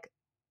have like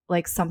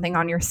something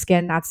on your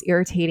skin that's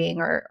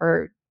irritating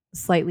or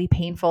slightly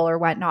painful or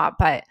whatnot.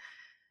 But,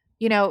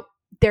 you know,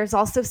 there's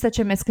also such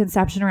a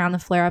misconception around the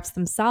flare ups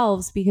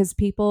themselves because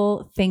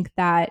people think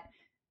that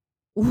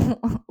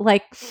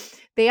like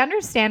they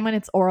understand when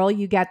it's oral,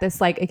 you get this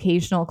like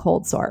occasional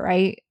cold sore,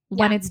 right?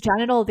 When Yeah. it's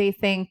genital, they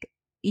think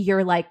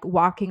you're like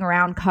walking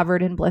around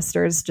covered in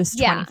blisters just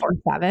Yeah.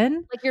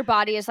 24/7. Like, your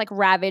body is, like,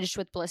 ravaged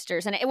with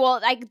blisters, and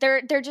like,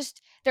 they're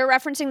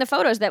referencing the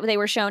photos that they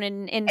were shown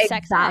in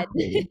sex ed.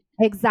 Exactly.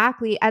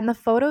 Exactly. And the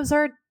photos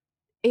are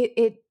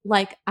it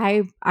like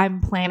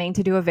I'm planning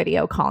to do a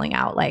video calling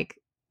out like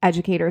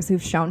educators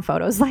who've shown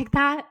photos like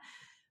that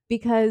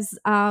because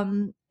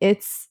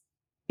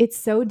it's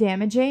so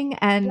damaging,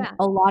 and Yeah.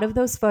 a lot of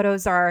those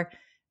photos are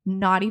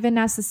not even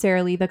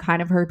necessarily the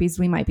kind of herpes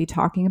we might be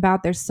talking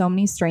about. There's so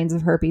many strains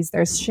of herpes.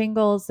 There's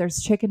shingles,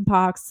 there's chicken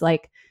pox,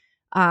 like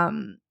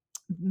um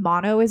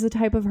mono is a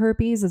type of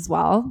herpes as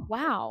well.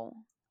 Wow.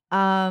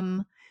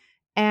 um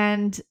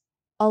and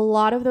a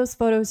lot of those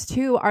photos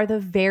too are the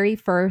very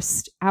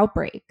first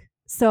outbreak.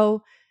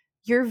 So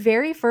your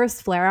very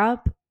first flare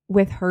up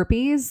with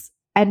herpes,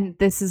 and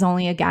this is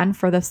only again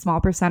for the small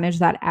percentage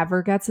that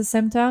ever gets a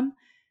symptom,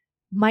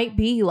 might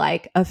be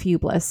like a few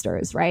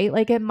blisters, right?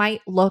 Like it might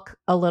look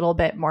a little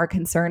bit more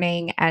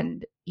concerning,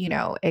 and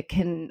it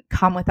can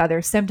come with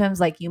other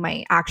symptoms. Like you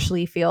might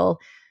actually feel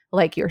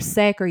like you're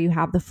sick or you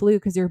have the flu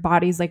because your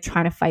body's like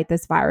trying to fight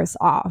this virus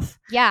off.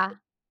 Yeah.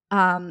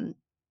 Um,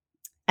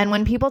 and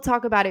when people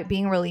talk about it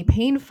being really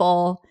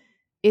painful,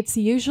 it's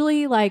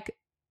usually like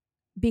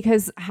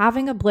because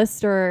having a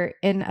blister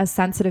in a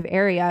sensitive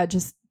area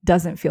just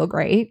doesn't feel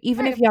great.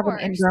 Even Right, if of you have an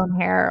course. ingrown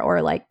hair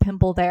or like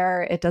pimple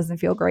there, it doesn't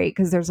feel great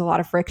because there's a lot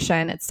of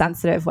friction, it's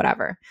sensitive,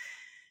 whatever.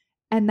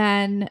 And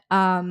then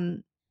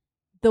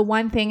the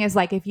one thing is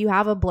like if you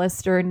have a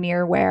blister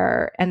near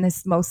where, and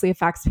this mostly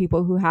affects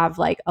people who have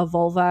like a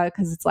vulva,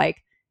 because it's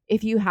like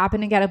if you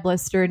happen to get a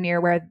blister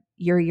near where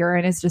your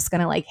urine is just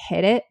gonna like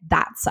hit it,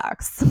 that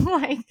sucks.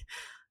 Like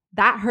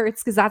that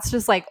hurts because that's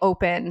just like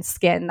open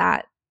skin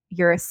that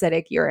your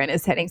acidic urine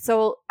is hitting.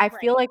 So I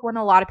feel Right. like when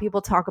a lot of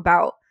people talk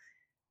about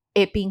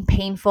it being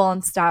painful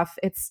and stuff,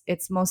 it's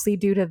mostly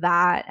due to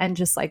that and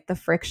just like the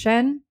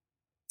friction.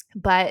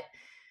 But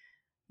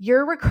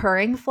your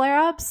recurring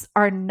flare-ups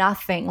are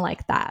nothing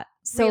like that.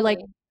 So like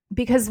Really?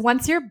 because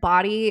once your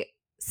body,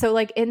 so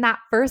like in that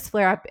first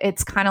flare-up,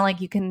 it's kind of like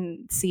you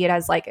can see it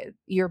as like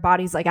your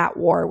body's like at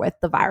war with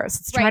the virus.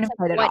 It's Right. trying It's to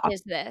like, fight it what off.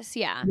 is this?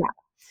 Yeah. Yeah.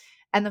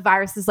 And the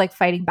virus is like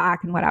fighting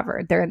back and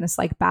whatever. They're in this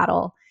like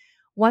battle.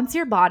 Once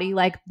your body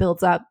like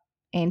builds up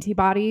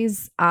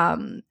antibodies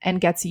and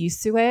gets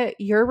used to it,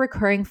 your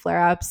recurring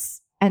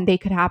flare-ups, and they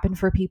could happen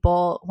for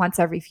people once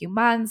every few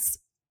months,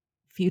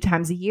 few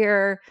times a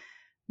year,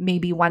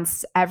 maybe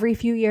once every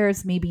few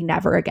years, maybe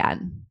never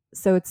again.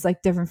 So it's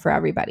like different for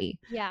everybody.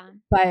 Yeah.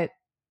 But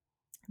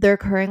the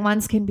recurring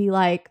ones can be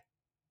like,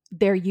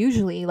 they're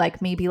usually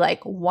like maybe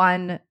like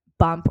one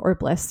bump or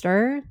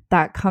blister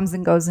that comes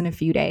and goes in a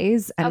few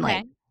days and like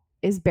Okay.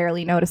 is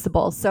barely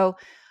noticeable. So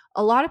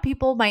a lot of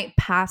people might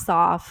pass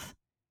off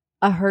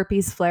a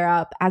herpes flare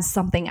up as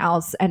something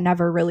else and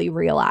never really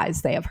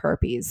realize they have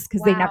herpes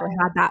because they never Wow.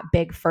 had that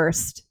big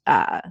first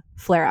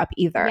flare up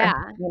either, Yeah.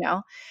 you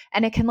know?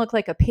 And it can look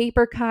like a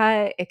paper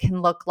cut, it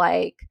can look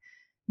like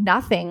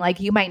nothing. Like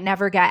you might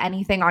never get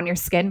anything on your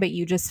skin, but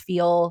you just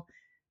feel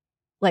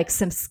like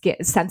some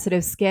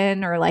sensitive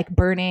skin or like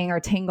burning or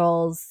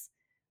tingles.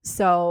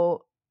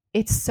 So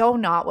it's so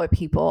not what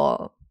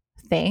people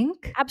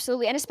think.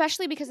 Absolutely. And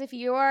especially because if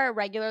you're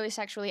regularly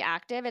sexually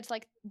active, it's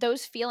like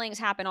those feelings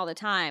happen all the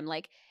time.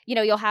 Like,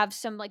 you'll have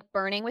some like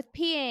burning with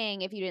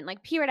peeing if you didn't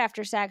like pee right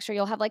after sex, or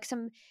you'll have like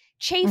some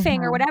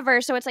chafing or Mhm.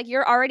 whatever. So it's like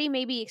you're already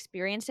maybe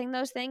experiencing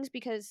those things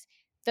because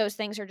those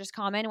things are just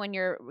common when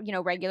you're,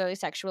 regularly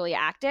sexually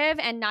active,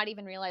 and not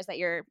even realize that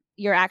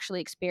you're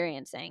actually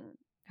experiencing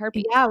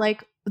herpes. Yeah,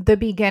 like the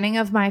beginning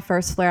of my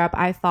first flare up,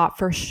 I thought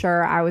for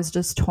sure I was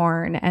just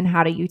torn and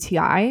had a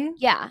UTI.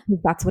 Yeah.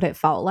 That's what it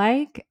felt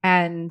like.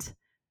 And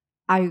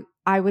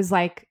I was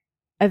like,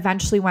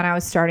 eventually when I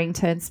was starting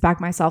to inspect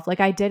myself,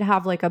 like I did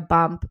have like a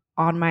bump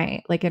on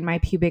my like in my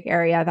pubic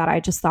area that I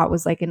just thought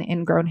was like an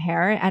ingrown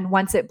hair. And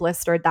once it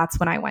blistered, that's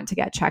when I went to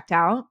get checked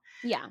out.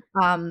 Yeah.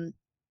 Um,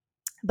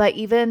 but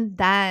even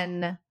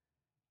then,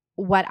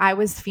 what I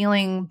was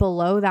feeling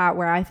below that,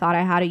 where I thought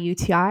I had a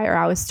UTI or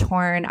I was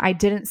torn, I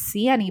didn't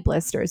see any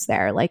blisters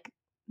there. Like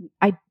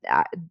I,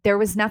 there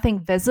was nothing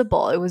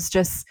visible. It was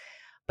just,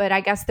 but I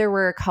guess there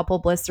were a couple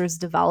blisters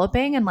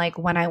developing. And like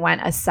when I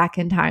went a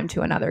second time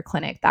to another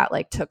clinic that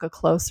like took a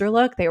closer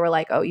look, they were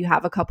like, oh, you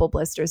have a couple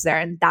blisters there.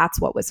 And that's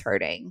what was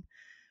hurting.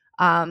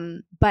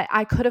 But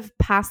I could have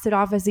passed it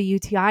off as a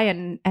UTI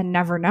and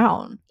never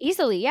known.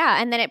 Easily, yeah.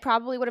 And then it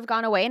probably would have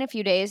gone away in a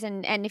few days.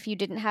 And if you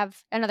didn't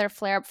have another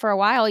flare up for a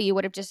while, you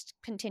would have just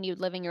continued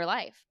living your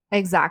life.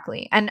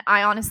 Exactly. And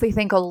I honestly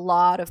think a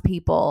lot of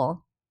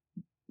people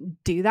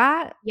do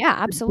that Yeah,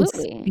 just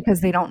absolutely.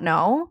 because they don't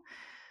know.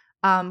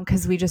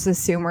 Because we just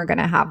assume we're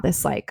gonna have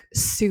this like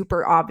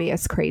super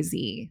obvious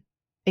crazy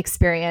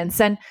experience.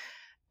 And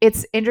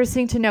it's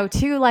interesting to know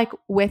too, like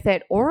with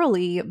it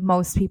orally,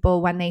 most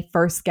people when they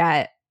first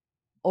get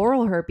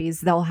oral herpes,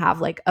 they'll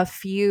have like a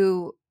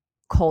few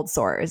cold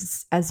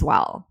sores as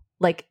well.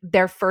 Like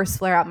their first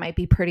flare up might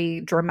be pretty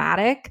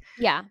dramatic.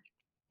 Yeah.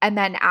 And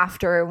then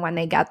after when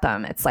they get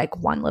them, it's like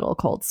one little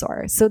cold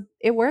sore. So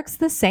it works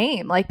the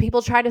same. Like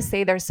people try to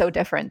say they're so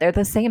different. They're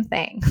the same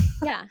thing.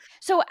 Yeah.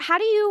 So how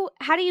do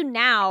you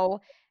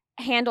now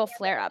handle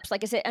flare-ups?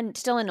 Like, is it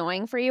still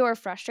annoying for you or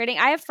frustrating?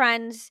 I have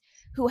friends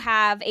who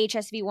have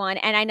HSV-1,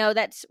 and I know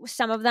that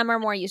some of them are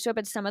more used to it,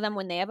 but some of them,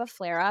 when they have a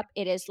flare-up,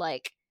 it is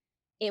like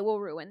it will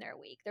ruin their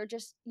week. They're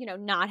just,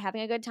 not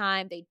having a good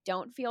time. They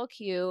don't feel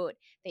cute.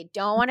 They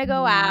don't want to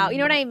go out. You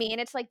know what I mean?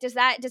 It's like, does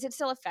it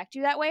still affect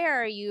you that way,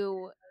 or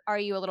are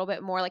you a little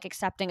bit more like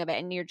accepting of it,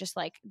 and you're just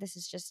like, this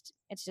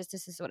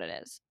is what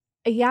it is?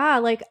 Yeah,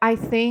 like I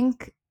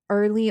think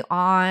early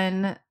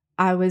on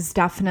I was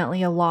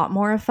definitely a lot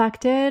more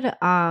affected.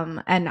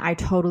 And I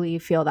totally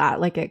feel that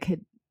like it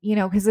could,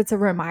 because it's a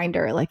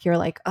reminder, like you're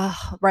like,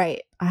 oh,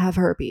 right, I have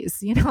herpes,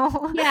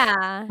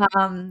 Yeah.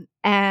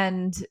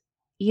 and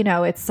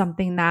it's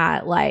something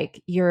that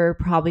like you're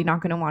probably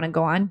not going to want to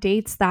go on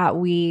dates that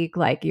week.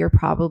 Like you're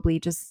probably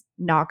just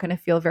not going to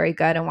feel very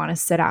good and want to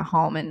sit at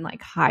home and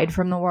like hide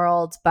from the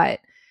world. But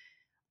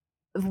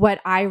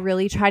what I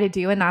really try to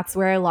do, and that's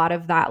where a lot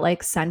of that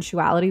like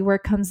sensuality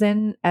work comes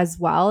in as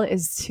well,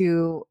 is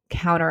to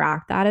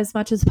counteract that as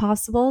much as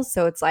possible.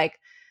 So it's like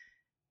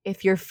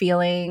if you're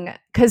feeling,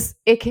 because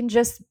it can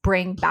just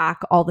bring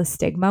back all the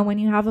stigma when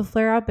you have a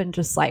flare up and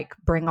just like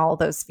bring all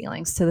those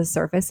feelings to the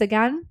surface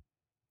again.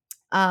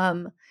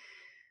 Um,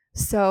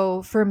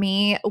 so for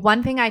me,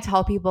 one thing I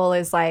tell people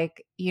is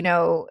like,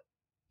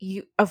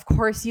 you, of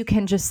course, you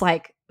can just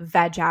like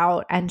veg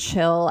out and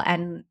chill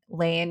and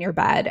lay in your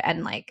bed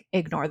and like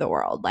ignore the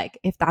world. Like,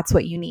 if that's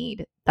what you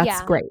need, that's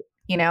Yeah. great,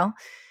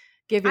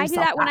 give I do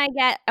yourself that when that. I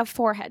get a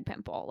forehead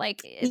pimple.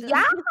 Like,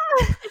 Yeah.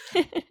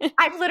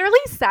 I've literally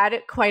said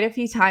it quite a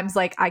few times,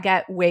 like I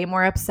get way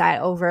more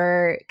upset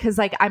over because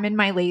like I'm in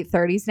my late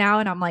 30s now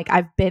and I'm like,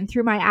 I've been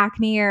through my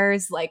acne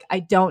years. Like I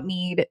don't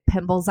need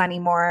pimples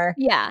anymore.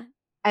 yeah.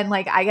 And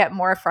like I get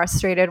more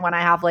frustrated when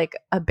I have like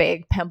a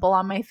big pimple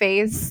on my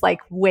face,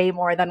 like way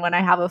more than when I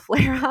have a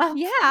flare up.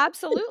 Yeah,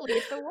 absolutely.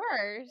 It's the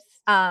worst.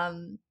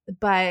 Um,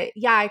 but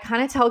yeah, I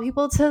kind of tell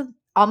people to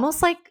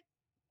almost like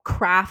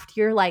craft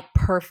your like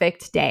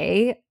perfect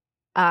day.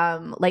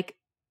 Like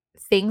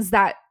things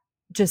that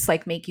just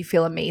like make you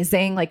feel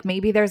amazing. Like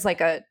maybe there's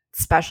like a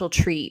special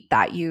treat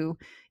that you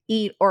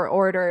eat or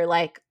order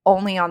like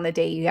only on the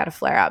day you get a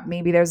flare up.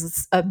 Maybe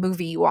there's a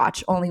movie you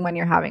watch only when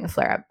you're having a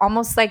flare up.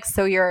 Almost like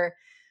so you're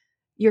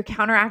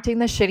counteracting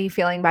the shitty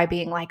feeling by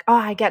being like, oh,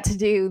 I get to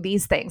do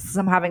these things because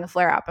I'm having a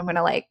flare up. I'm going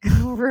to like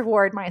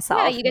reward Yeah,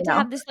 myself, you get to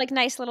have this like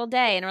nice little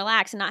day and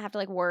relax and not have to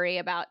like worry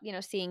about,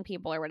 seeing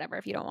people or whatever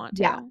if you don't want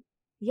Yeah. to.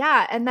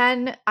 Yeah. And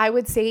then I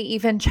would say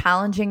even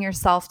challenging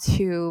yourself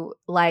to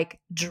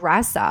like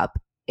dress up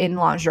in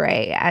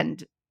lingerie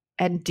and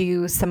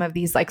do some of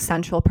these like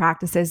sensual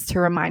practices to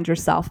remind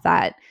yourself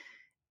that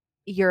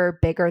you're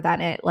bigger than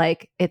it.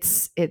 Like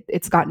it's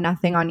got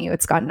nothing on you.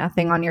 It's got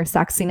nothing on your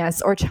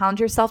sexiness, or challenge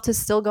yourself to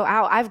still go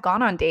out. I've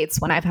gone on dates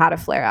when I've had a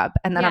flare up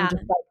and then I'm Yeah.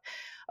 just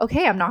like,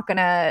 okay, I'm not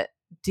gonna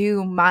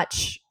do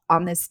much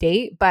on this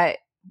date, but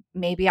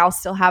maybe I'll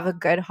still have a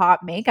good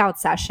hot makeout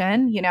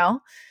session. Yeah,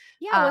 well,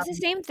 Um, it's the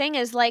same thing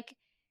as like,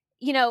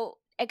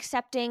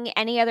 accepting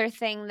any other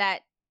thing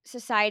that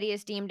society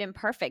is deemed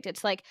imperfect.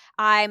 It's like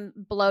I'm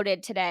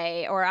bloated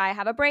today, or I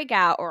have a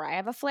breakout, or I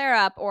have a flare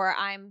up, or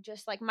I'm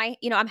just like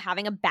I'm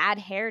having a bad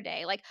hair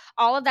day. Like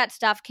all of that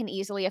stuff can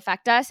easily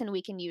affect us, and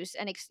we can use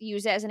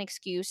use it as an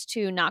excuse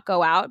to not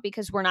go out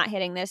because we're not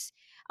hitting this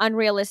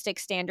unrealistic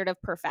standard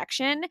of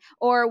perfection,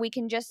 or we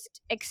can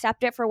just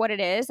accept it for what it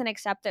is and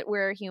accept that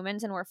we're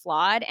humans and we're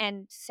flawed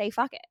and say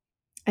fuck it.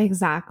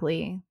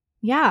 Exactly.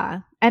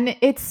 Yeah. And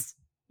it's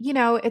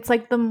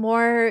like the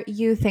more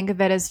you think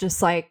of it as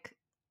just like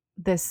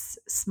this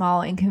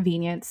small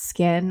inconvenient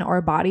skin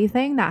or body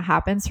thing that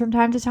happens from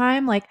time to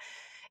time, like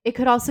it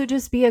could also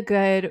just be a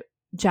good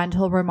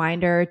gentle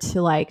reminder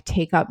to like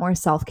take up more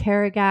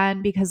self-care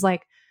again, because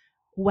like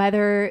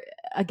whether,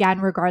 again,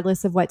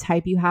 regardless of what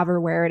type you have or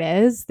where it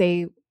is,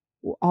 they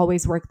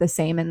always work the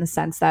same in the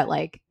sense that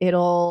like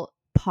it'll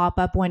pop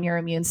up when your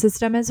immune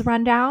system is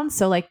run down.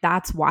 So like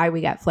that's why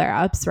we get flare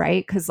ups,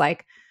 right? Because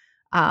like,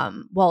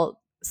 well,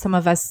 some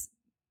of us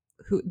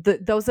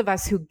those of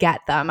us who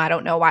get them, I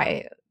don't know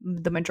why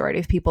the majority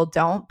of people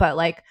don't, but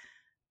like,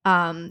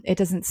 it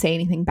doesn't say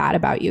anything bad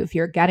about you if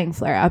you're getting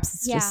flare ups.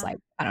 It's just Yeah. like,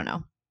 I don't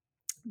know.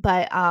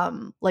 But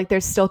like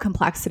there's still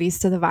complexities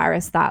to the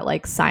virus that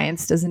like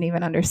science doesn't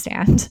even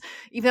understand,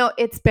 even though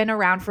it's been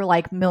around for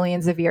like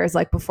millions of years,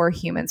 like before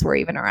humans were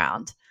even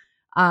around.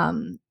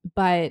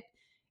 But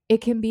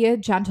it can be a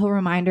gentle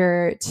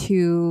reminder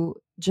to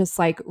just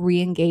like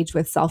re-engage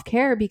with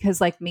self-care,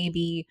 because like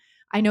maybe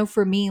I know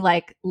for me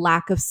like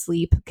lack of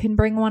sleep can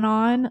bring one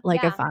on.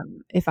 Like Yeah.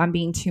 if I'm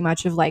being too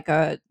much of like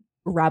a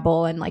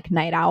rebel and like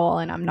night owl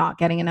and I'm not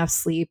getting enough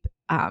sleep,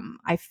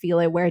 I feel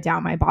it wear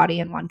down my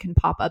body and one can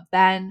pop up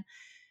then.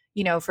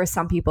 For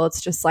some people,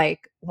 it's just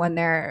like when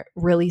they're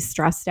really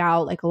stressed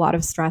out, like a lot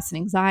of stress and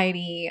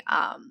anxiety.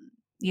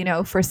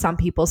 For some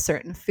people,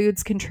 certain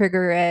foods can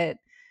trigger it.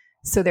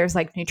 So there's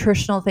like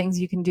nutritional things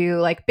you can do,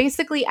 like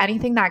basically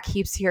anything that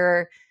keeps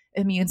your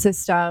immune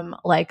system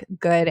like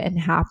good and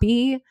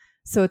happy.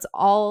 So it's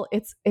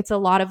a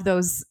lot of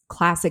those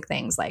classic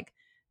things like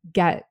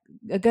get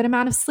a good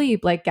amount of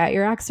sleep, like get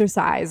your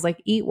exercise,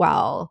 like eat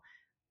well,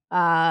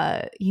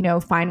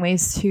 find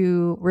ways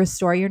to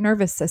restore your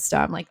nervous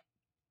system. Like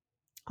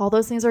all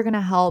those things are going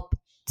to help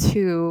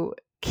to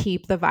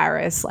keep the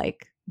virus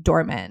like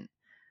dormant.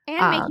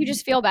 And make you Um,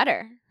 just feel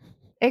better.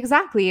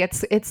 exactly.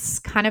 It's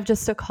kind of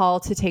just a call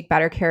to take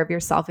better care of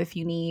yourself if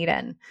you need.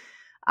 And,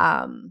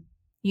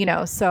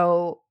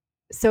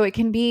 so it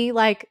can be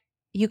like,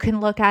 you can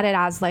look at it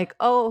as like,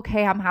 oh,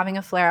 okay, I'm having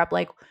a flare up.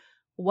 Like,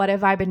 what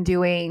have I been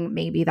doing?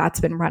 Maybe that's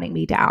been running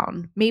me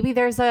down. Maybe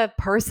there's a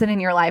person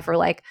in your life or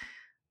like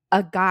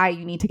a guy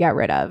you need to get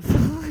rid of.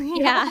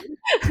 Yeah.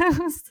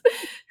 who's,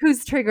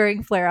 who's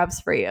triggering flare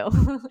ups for you.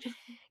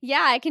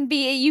 Yeah, it can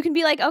be you can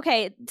be like,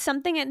 okay,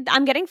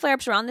 I'm getting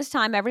flare-ups around this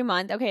time every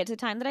month. Okay, it's a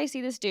time that I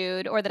see this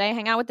dude or that I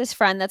hang out with this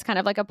friend that's kind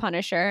of like a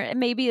punisher. And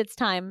maybe it's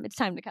time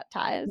to cut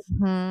ties.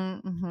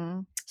 Mm-hmm, mm-hmm.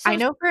 So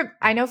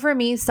I know for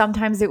me,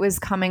 sometimes it was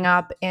coming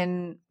up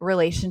in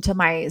relation to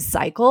my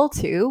cycle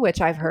too,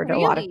 which I've heard a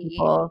lot of really?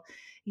 people.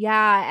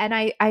 Yeah. And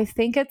I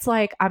think it's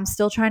like, I'm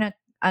still trying to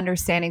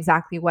understand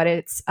exactly what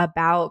it's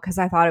about because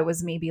I thought it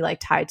was maybe like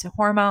tied to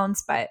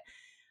hormones, but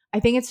I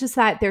think it's just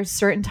that there's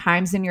certain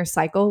times in your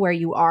cycle where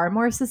you are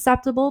more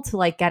susceptible to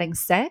like getting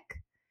sick.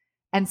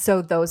 And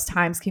so those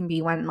times can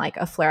be when like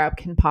a flare up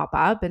can pop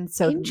up. And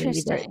so maybe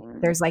Interesting.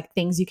 there's like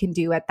things you can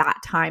do at that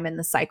time in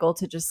the cycle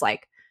to just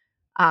like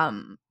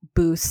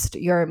boost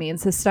your immune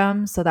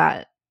system so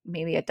that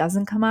maybe it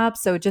doesn't come up.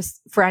 So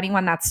just for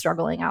anyone that's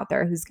struggling out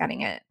there who's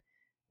getting it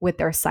with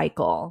their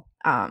cycle,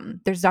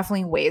 there's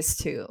definitely ways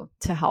to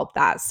help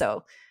that.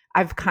 So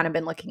I've kind of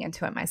been looking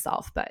into it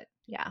myself, but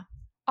yeah.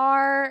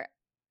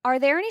 Are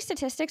there any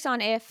statistics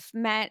on if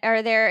men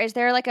is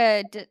there like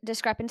a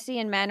discrepancy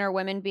in men or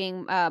women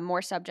being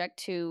more subject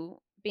to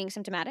being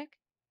symptomatic?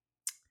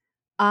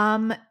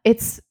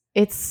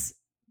 It's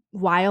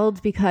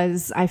wild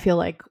because I feel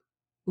like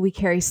we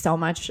carry so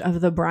much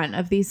of the brunt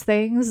of these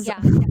things. Yeah.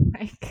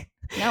 Like,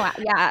 No,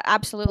 yeah,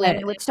 absolutely. I but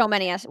mean, with so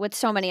many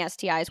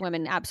STIs,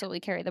 women absolutely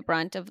carry the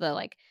brunt of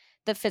the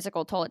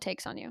physical toll it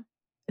takes on you.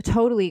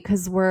 totally,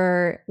 because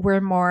we're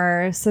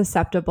more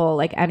susceptible.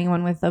 Like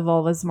anyone with a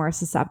vulva is more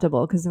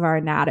susceptible because of our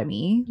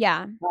anatomy.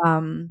 Yeah.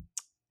 Um,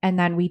 and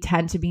then we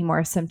tend to be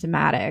more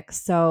symptomatic.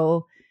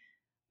 So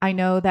I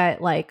know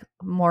that like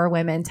more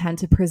women tend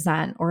to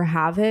present or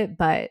have it,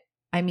 but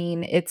I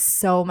mean, it's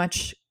so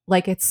much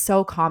like it's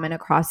so common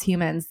across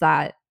humans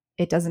that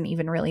it doesn't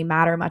even really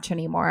matter much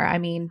anymore. I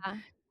mean, Yeah.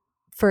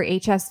 for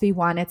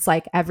HSV1, it's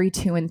like every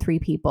 2 in 3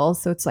 people.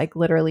 So it's like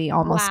literally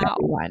almost Wow.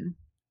 everyone.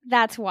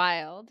 That's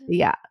wild.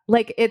 Yeah.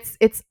 Like it's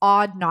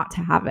odd not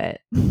to have it,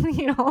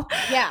 you know?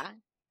 Yeah.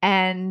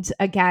 And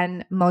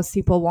again, most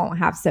people won't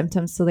have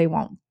symptoms, so they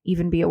won't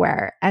even be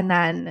aware. And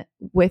then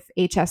with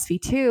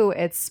HSV2,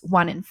 it's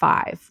 1 in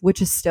 5,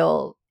 which is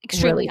still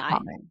Extremely really high.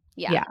 common.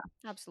 Yeah. Yeah.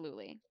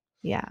 Absolutely.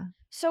 Yeah.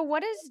 So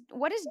what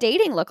does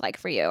dating look like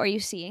for you? Are you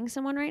seeing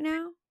someone right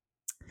now?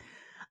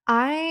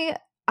 I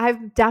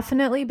I've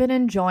definitely been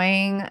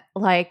enjoying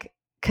like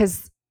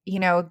cuz you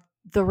know,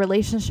 the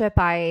relationship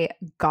I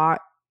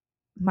got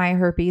my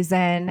herpes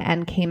in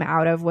and came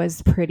out of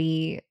was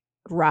pretty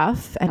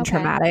rough and Okay.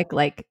 traumatic.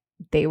 Like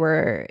they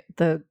were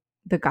the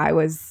guy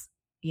was,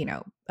 you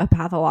know, a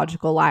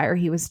pathological liar.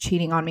 He was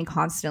cheating on me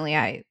constantly.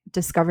 I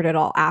discovered it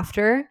all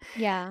after.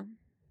 Yeah.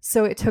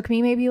 So it took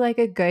me maybe like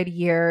a good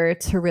year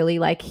to really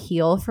like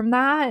heal from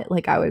that.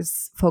 Like I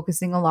was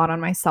focusing a lot on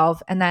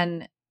myself. And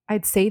then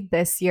I'd say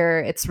this year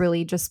it's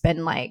really just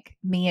been like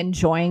me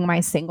enjoying my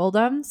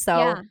singledom. So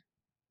Yeah.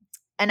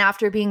 and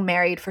after being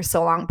married for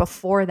so long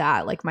before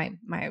that, like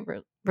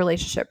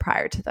relationship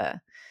prior to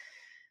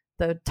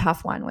the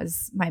tough one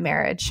was my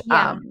marriage.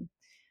 Yeah.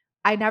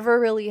 I never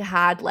really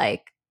had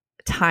like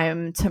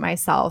time to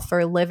myself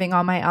or living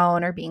on my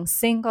own or being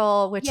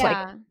single, which like,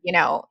 Yeah. you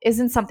know,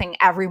 isn't something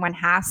everyone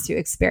has to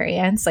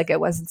experience. Like it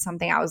wasn't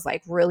something I was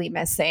like really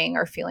missing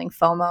or feeling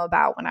FOMO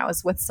about when I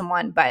was with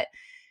someone, but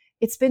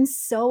it's been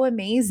so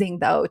amazing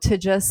though to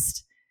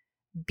just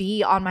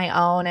be on my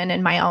own and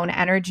in my own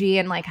energy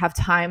and like have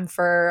time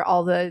for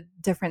all the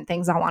different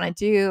things I want to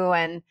do.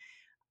 And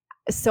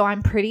so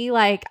I'm pretty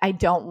like, I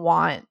don't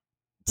want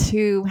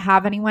to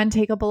have anyone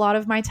take up a lot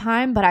of my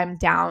time, but I'm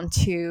down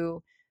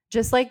to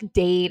just like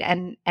date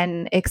and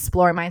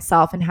explore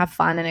myself and have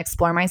fun and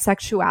explore my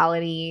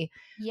sexuality,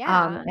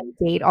 Yeah. and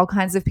date all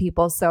kinds of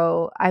people.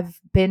 So I've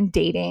been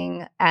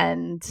dating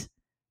and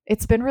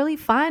it's been really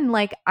fun.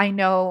 Like I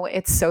know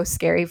it's so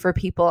scary for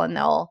people and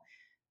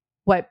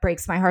what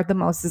breaks my heart the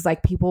most is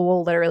like people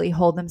will literally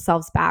hold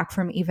themselves back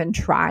from even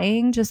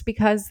trying just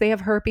because they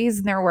have herpes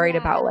and they're worried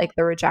about Yeah. like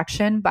the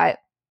rejection. But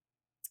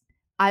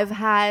I've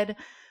had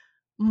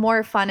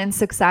more fun and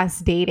success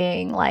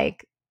dating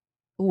like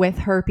with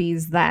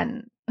herpes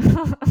than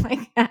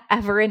like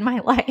ever in my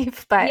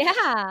life. But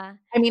Yeah.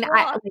 I mean,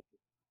 Well,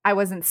 I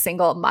wasn't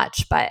single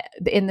much, but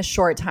in the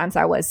short times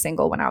I was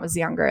single when I was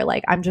younger,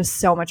 like I'm just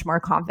so much more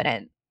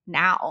confident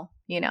now,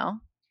 you know?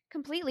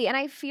 completely. And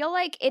I feel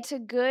like it's a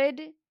good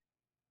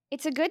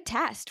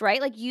test, right?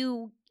 Like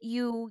you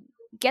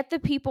get the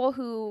people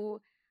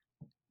who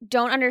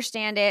don't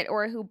understand it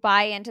or who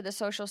buy into the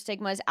social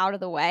stigmas out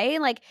of the way.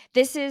 Like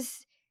this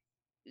is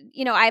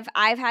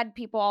I've had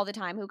people all the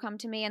time who come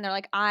to me and they're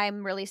like,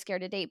 I'm really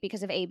scared to date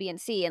because of A, B, and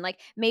C. And like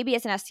maybe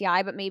it's an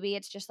STI, but maybe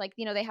it's just like,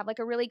 they have like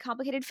a really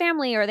complicated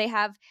family or they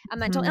have a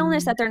mental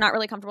illness Mhm. that they're not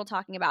really comfortable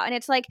talking about. And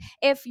it's like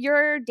if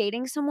you're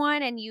dating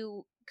someone and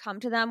you come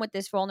to them with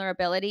this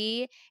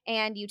vulnerability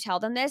and you tell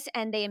them this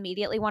and they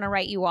immediately want to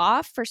write you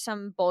off for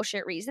some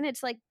bullshit reason,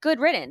 it's like good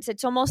riddance.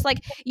 It's almost like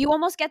you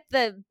almost get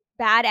the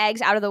bad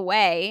eggs out of the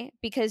way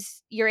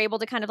because you're able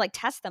to kind of like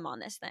test them on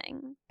this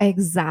thing.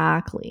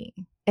 Exactly.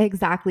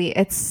 Exactly.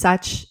 It's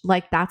such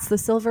like that's the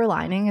silver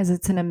lining is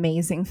it's an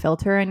amazing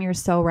filter and you're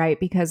so right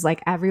because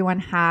like everyone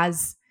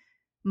has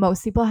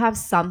most people have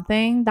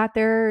something that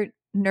they're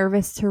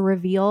nervous to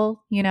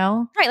reveal, you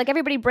know? Right, like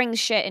everybody brings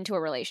shit into a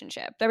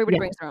relationship. Everybody Yeah.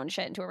 brings their own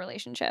shit into a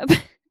relationship.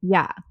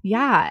 Yeah.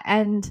 Yeah.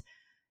 And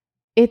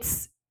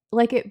it's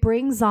like it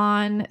brings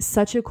on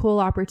such a cool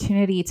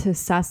opportunity to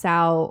suss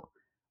out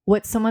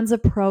what someone's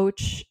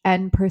approach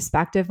and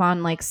perspective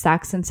on like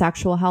sex and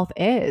sexual health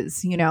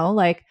is, you know?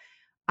 Like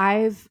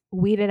I've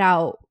weeded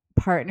out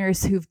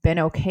partners who've been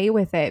okay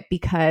with it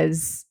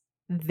because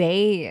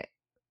they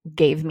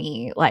gave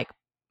me like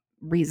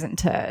reason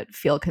to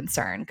feel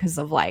concerned because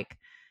of like,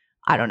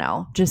 I don't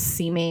know, just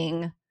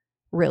seeming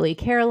really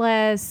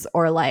careless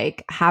or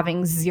like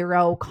having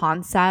zero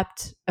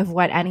concept of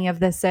what any of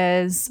this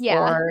is Yeah.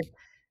 or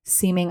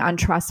seeming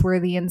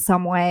untrustworthy in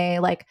some way.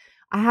 Like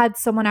I had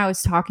someone I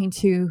was talking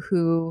to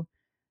who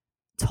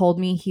told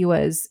me he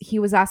was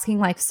asking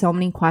like so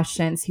many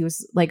questions. He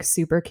was like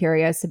super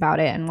curious about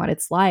it and what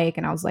it's like.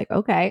 And I was like,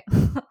 okay,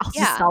 I'll just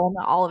Yeah. tell him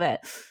all of it.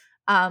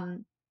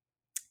 Um,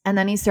 and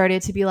then he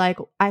started to be like,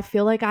 I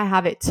feel like I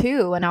have it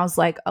too. And I was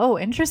like, oh,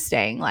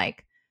 interesting.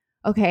 Like,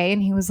 okay.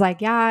 And he was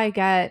like, yeah, I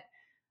get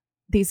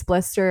these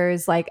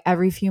blisters like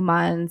every few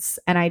months.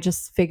 And I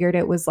just figured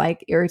it was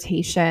like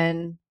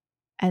irritation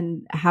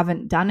and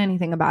haven't done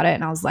anything about it.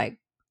 And I was like,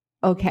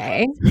 What?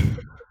 okay.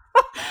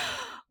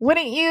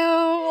 Wouldn't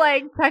you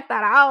like check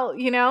that out?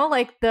 You know,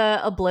 like the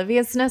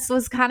obliviousness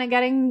was kind of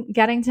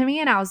getting to me.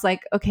 And I was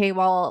like, okay,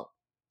 well,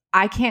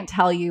 I can't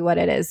tell you what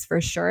it is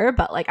for sure,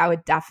 but like I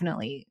would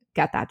definitely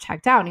get that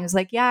checked out. And he was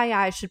like, yeah,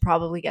 I should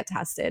probably get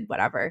tested,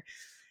 whatever.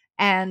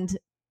 And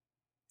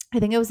I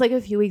think it was like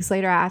a few weeks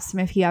later, I asked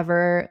him if he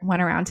ever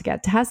went around to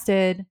get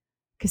tested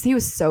because he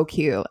was so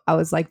cute. I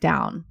was like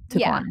down to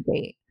go Yeah. on a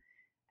date.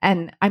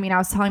 And I mean, I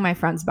was telling my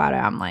friends about it.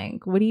 I'm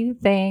like, what do you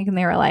think? And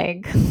they were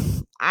like,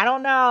 I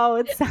don't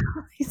know.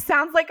 It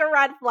sounds like a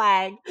red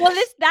flag. Well,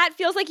 that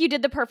feels like you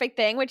did the perfect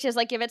thing, which is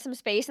like give it some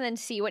space and then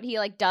see what he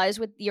like does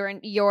with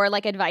your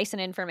like advice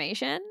and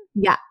information.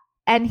 Yeah.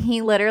 And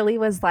he literally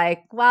was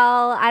like,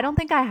 well, I don't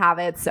think I have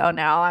it. So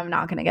no, I'm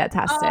not going to get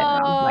tested. And I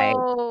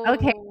was like,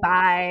 okay, Oh.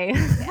 bye.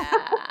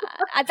 Yeah.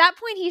 At that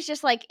point, he's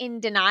just like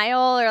in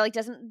denial or like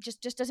doesn't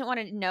want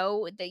to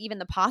know even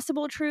the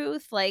possible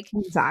truth. Like,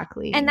 and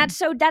Exactly. that's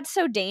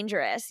so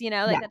dangerous, you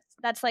know, like Yeah,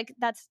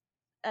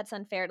 that's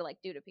unfair to like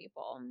do to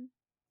people.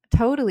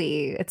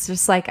 totally. It's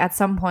just like at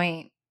some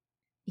point,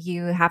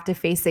 you have to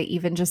face it,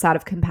 even just out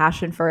of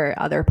compassion for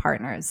other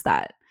partners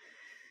that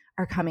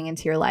are coming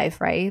into your life,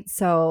 right?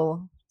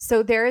 So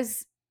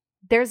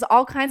there's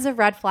all kinds of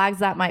red flags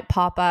that might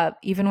pop up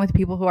even with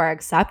people who are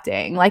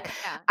accepting. Like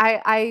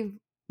Yeah.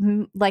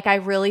 I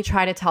really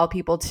try to tell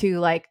people to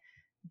like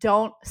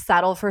don't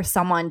settle for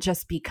someone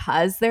just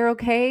because they're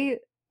okay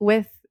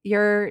with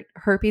your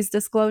herpes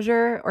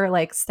disclosure or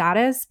like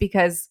status,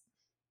 because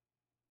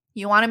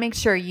you want to make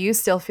sure you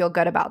still feel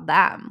good about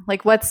them.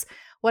 Like what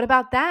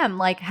about them?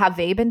 Like have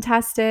they been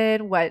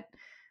tested?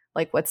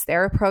 What's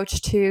their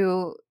approach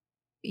to,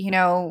 you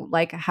know,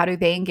 like how do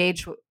they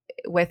engage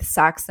with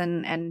sex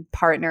and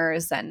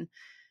partners, and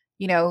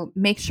you know,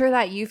 make sure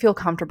that you feel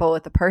comfortable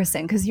with the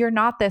person, because you're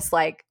not this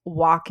like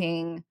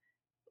walking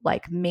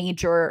like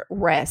major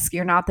risk.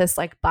 You're not this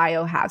like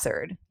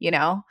biohazard, you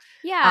know?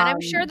 Yeah, and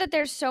I'm sure Um that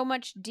there's so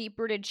much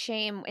deep-rooted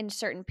shame in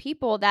certain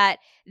people that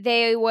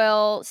they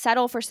will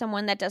settle for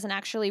someone that doesn't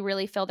actually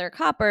really fill their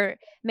cup or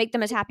make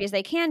them as happy as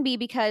they can be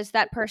because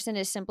that person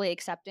is simply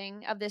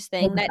accepting of this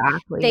thing that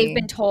they've exactly.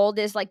 been told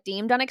is like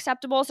deemed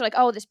unacceptable. So like,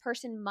 oh, this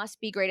person must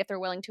be great if they're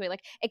willing to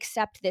like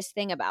accept this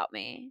thing about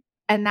me.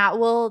 And that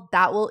will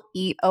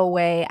eat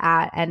away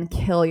at and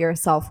kill your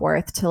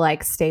self-worth to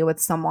like stay with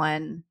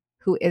someone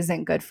who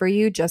isn't good for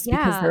you just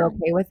because they're Yeah.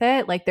 okay with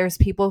it. Like there's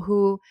people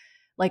who,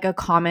 like, a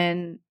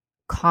common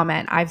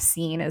comment I've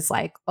seen is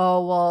like,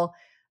 oh well,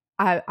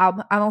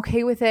 I'm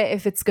okay with it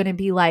if it's going to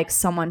be like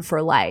someone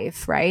for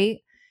life, right?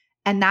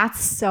 And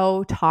that's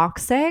so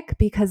toxic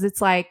because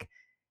it's like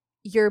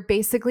you're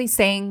basically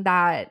saying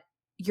that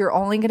you're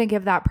only going to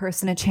give that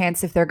person a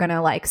chance if they're going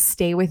to like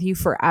stay with you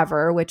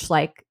forever, which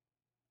like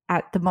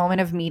at the moment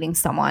of meeting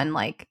someone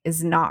like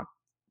is not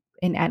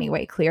in any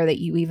way clear that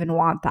you even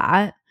want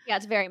that. Yeah,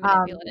 it's very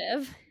Um,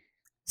 manipulative.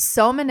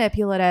 so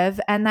manipulative.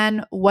 And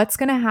then what's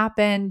going to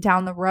happen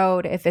down the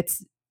road if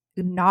it's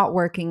not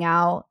working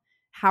out?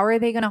 How are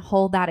they going to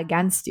hold that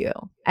against you?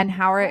 And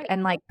Right.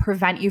 and like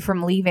prevent you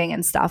from leaving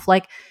and stuff?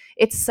 Like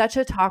it's such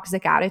a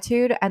toxic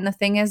attitude. And the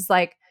thing is,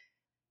 like,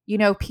 you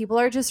know, people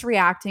are just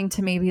reacting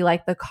to maybe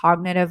like the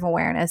cognitive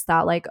awareness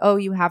that, like, oh,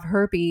 you have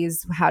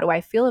herpes. How do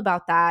I feel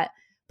about that?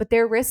 But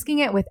they're risking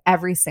it with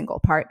every single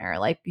partner.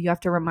 Like, you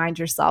have to remind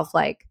yourself,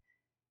 like,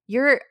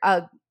 you're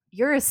a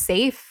you're a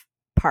safe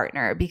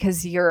partner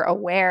because you're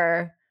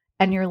aware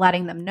and you're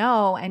letting them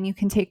know and you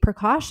can take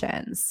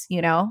precautions, you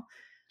know?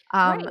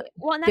 Right. Um,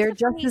 Well, and that's they're the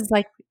just funny as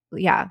like,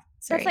 yeah,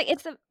 That's sorry. like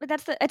it's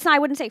not I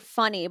wouldn't say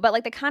funny, but,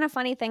 like, the kinda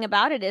funny thing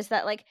about it is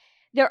that, like,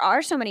 there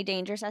are so many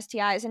dangerous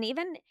STIs, and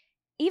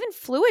even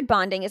fluid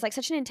bonding is, like,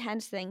 such an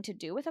intense thing to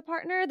do with a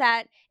partner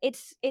that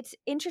it's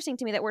interesting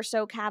to me that we're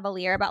so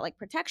cavalier about, like,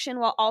 protection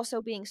while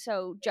also being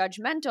so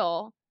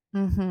judgmental. You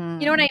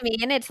know what Mhm. I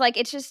mean? It's like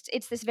it's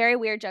this very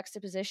weird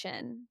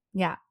juxtaposition.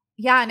 Yeah.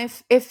 Yeah, and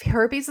if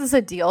herpes is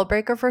a deal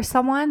breaker for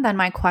someone, then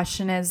my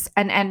question is,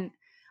 and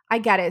I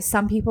get it.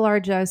 Some people are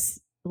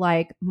just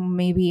like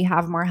maybe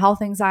have more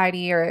health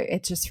anxiety or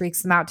it just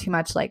freaks them out too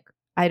much. Like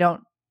I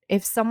don't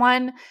If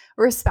someone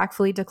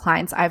respectfully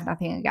declines, I have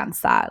nothing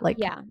against that. Like,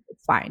 Yeah.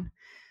 it's fine.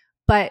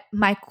 But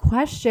my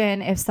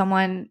question, if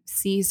someone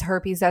sees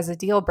herpes as a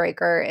deal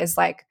breaker, is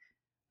like,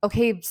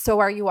 okay,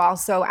 so are you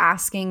also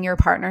asking your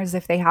partners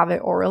if they have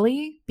it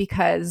orally?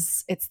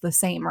 Because it's the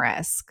same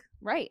risk,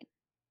 Right.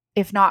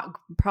 if not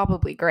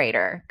probably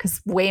greater,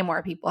 because way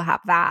more people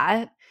have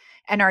that.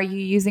 And are you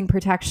using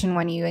protection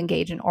when you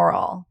engage in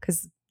oral?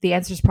 Because the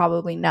answer is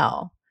probably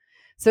no.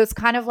 So it's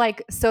kind of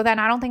like, so then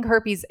I don't think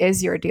herpes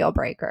is your deal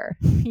breaker,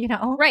 you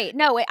know? Right.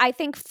 No, I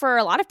think for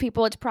a lot of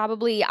people, it's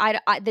probably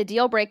the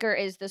deal breaker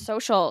is the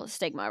social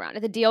stigma around it.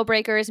 The deal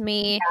breaker is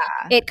me,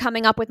 Yeah. it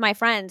coming up with my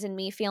friends and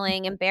me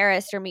feeling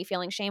embarrassed or me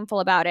feeling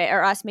shameful about it,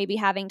 or us maybe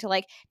having to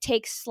like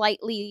take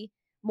slightly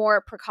more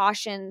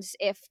precautions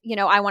if, you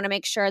know, I want to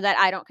make sure that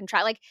I don't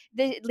contract like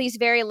these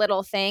very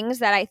little things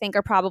that I think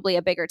are probably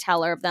a bigger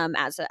teller of them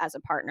as a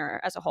partner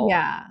as a whole.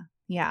 Yeah.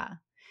 Yeah.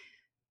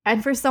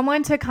 And for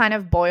someone to kind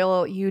of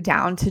boil you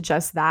down to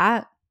just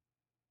that,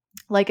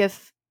 like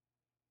if,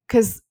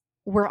 because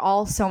we're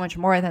all so much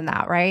more than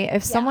that, right?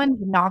 If Yeah. someone's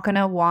not going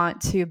to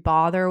want to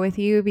bother with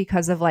you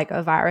because of like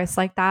a virus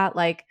like that,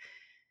 like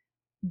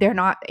they're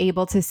not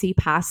able to see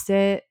past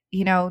it,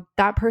 you know,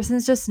 that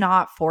person's just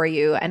not for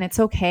you. And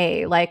it's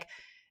okay. Like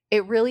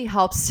it really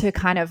helps to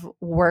kind of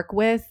work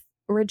with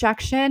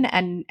rejection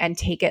and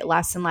take it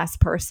less and less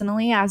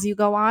personally as you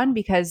go on,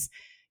 because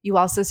you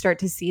also start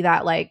to see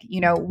that, like, you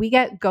know, we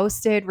get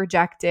ghosted,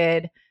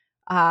 rejected,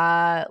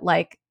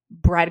 like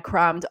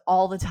breadcrumbed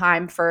all the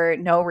time for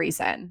no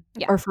reason,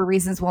 Yeah. or for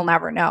reasons we'll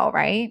never know,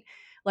 right?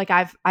 Like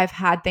I've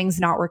had things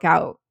not work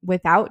out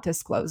without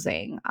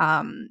disclosing.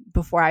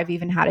 Before I've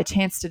even had a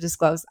chance to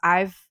disclose,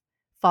 I've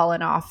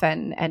fallen off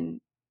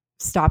and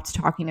stopped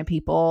talking to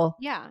people,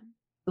 Yeah.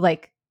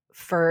 like,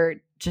 for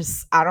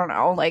just, I don't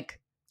know, like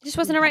Just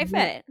wasn't a right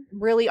fit.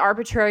 really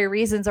arbitrary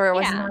reasons, or it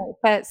wasn't Yeah. the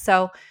right fit.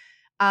 So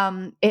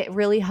it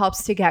really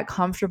helps to get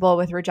comfortable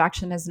with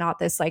rejection as not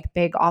this like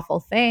big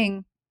awful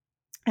thing.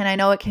 And I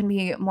know it can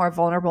be more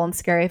vulnerable and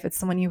scary if it's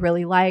someone you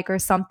really like or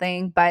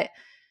something, but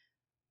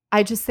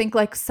I just think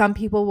like some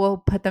people will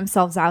put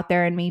themselves out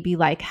there and maybe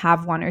like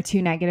have one or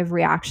two negative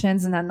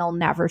reactions and then they'll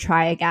never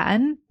try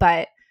again.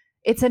 But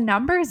it's a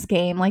numbers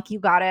game. Like you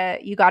gotta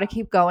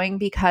keep going,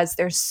 because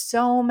there's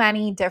so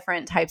many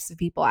different types of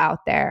people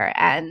out there.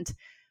 And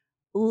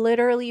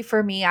literally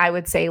for me, I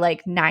would say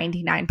like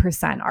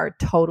 99% are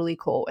totally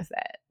cool with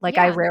it. Like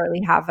I Yeah.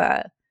 rarely have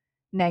a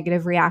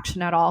negative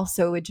reaction at all.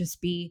 So it would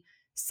just be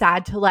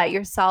sad to let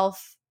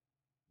yourself,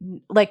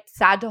 like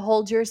sad to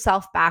hold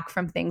yourself back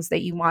from things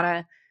that you want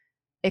to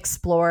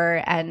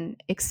explore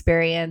and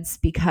experience,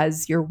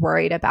 because you're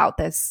worried about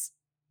this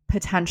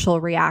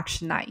potential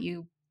reaction that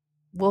you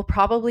will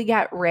probably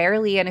get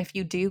rarely. And if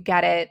you do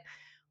get it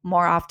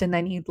more often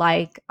than you'd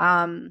like,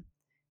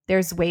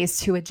 there's ways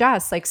to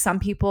adjust. Like some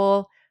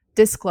people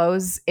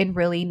disclose in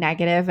really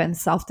negative and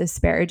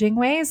self-disparaging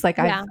ways. Like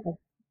Yeah.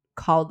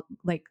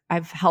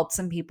 I've helped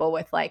some people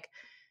with, like,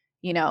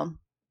 you know,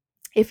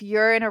 if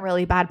you're in a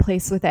really bad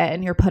place with it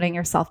and you're putting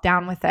yourself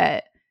down with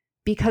it,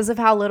 because of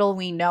how little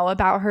we know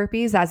about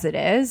herpes as it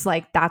is,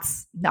 like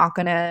that's not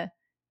going to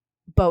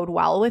bode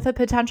well with a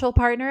potential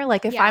partner.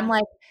 Like if Yeah. I'm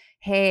like,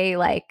 hey,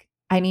 like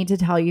I need to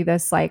tell you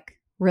this like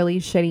really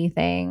shitty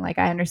thing. Like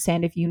I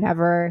understand if you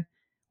never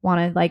want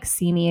to like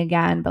see me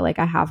again, but like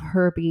I have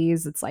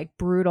herpes. It's like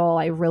brutal.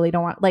 I really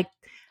don't want, like,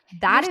 You're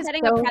that is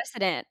setting a so,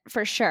 precedent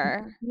for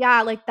sure.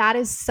 yeah, like that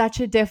is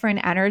such a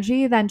different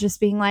energy than just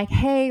being like,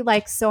 hey,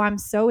 like, so I'm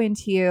so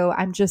into you.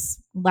 I'm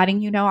just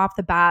letting you know off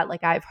the bat,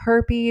 like I have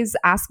herpes.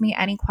 Ask me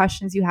any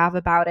questions you have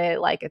about it.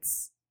 Like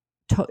it's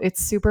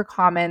super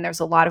common. There's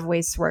a lot of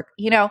ways to work,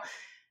 you know,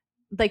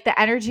 like the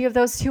energy of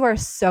those two are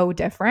so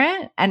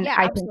different. And Yeah,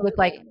 I think with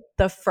like absolutely.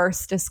 the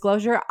first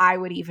disclosure, I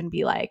would even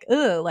be like,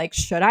 ugh, like,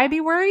 should I be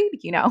worried?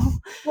 You know?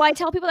 Well, I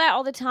tell people that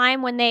all the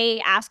time when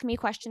they ask me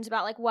questions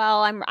about like,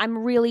 well, I'm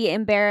really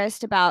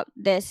embarrassed about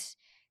this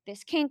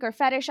kink or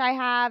fetish I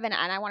have and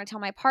I want to tell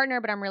my partner,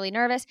 but I'm really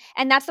nervous.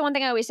 And that's the one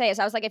thing I always say is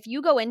I was like, if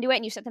you go into it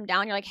and you sit them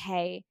down, you're like,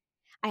 hey,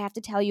 I have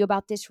to tell you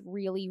about this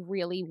really,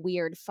 really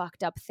weird,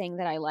 fucked up thing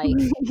that I like.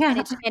 And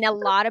Yeah. and a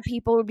lot of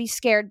people would be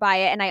scared by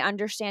it. And I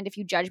understand if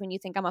you judge me and you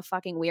think I'm a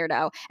fucking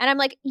weirdo. And I'm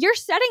like, you're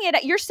setting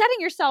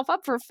yourself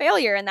up for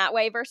failure in that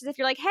way versus if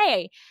you're like,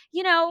 hey,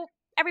 you know,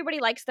 everybody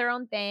likes their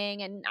own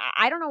thing and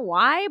I don't know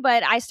why,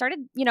 but I started,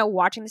 you know,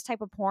 watching this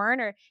type of porn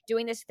or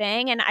doing this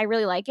thing and I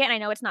really like it. And I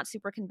know it's not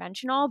super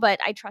conventional, but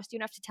I trust you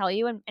enough to tell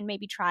you and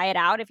maybe try it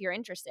out if you're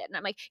interested. And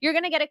I'm like, you're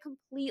going to get a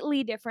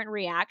completely different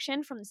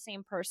reaction from the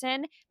same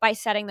person by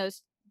setting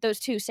those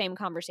two same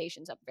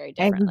conversations up very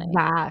differently.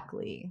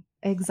 Exactly.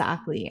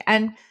 Exactly.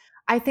 And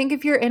I think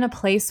if you're in a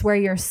place where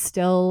you're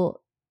still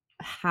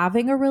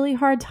having a really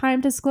hard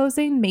time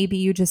disclosing, maybe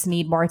you just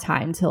need more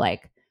time to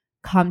like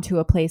come to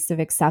a place of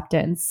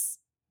acceptance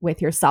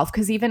with yourself.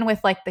 Cause even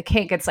with like the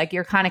kink, it's like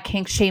you're kind of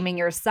kink shaming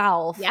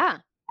yourself Yeah,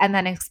 and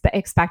then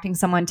expecting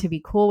someone to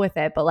be cool with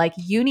it. But like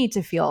you need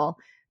to feel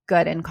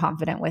good and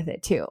confident with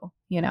it too,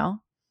 you know?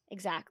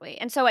 exactly.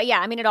 And so, yeah,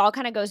 I mean, it all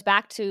kind of goes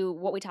back to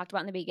what we talked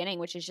about in the beginning,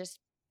 which is just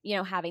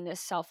having this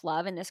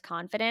self-love and this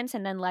confidence,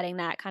 and then letting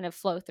that kind of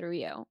flow through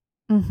you.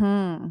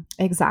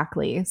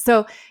 Exactly.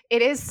 So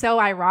it is so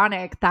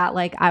ironic that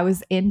like I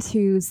was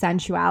into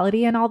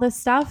sensuality and all this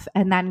stuff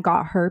and then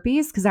got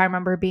herpes, because I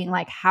remember being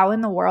like, how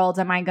in the world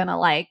am I gonna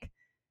like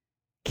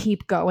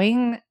keep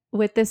going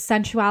with this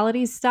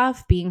sensuality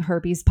stuff, being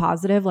herpes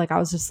positive? Like I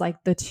was just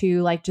like, the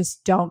two like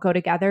just don't go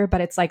together,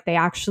 but it's like they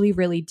actually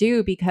really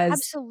do, because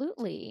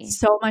Absolutely.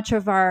 so much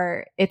of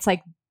it's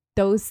like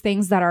those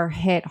things that are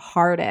hit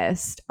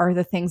hardest are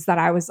the things that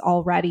I was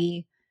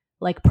already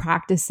like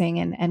practicing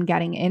and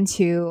getting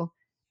into,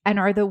 and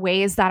are the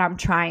ways that I'm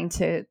trying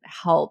to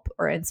help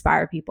or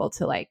inspire people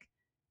to like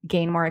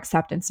gain more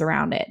acceptance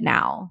around it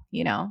now,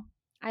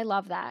 I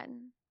love that.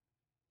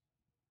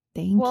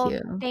 Thank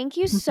you. Thank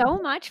you so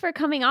much for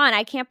coming on.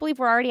 I can't believe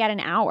we're already at an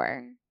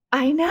hour.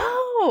 I know.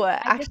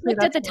 I just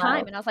looked at the time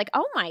wild. and I was like,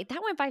 oh my,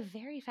 that went by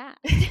very fast.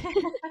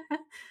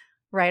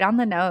 Right on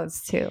the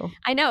nose too.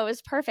 I know, it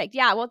was perfect.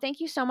 Yeah. Well,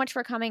 thank you so much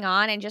for coming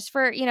on and just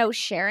for,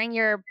 sharing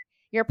your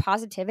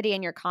positivity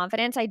and your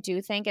confidence. I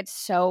do think it's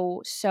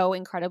so, so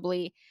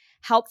incredibly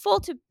helpful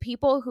to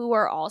people who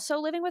are also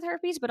living with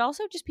herpes, but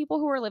also just people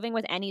who are living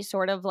with any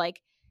sort of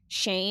like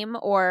shame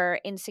or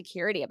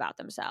insecurity about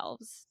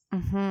themselves.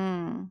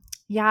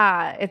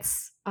 Yeah,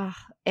 it's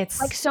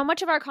Like so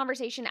much of our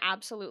conversation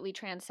absolutely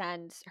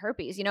transcends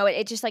herpes.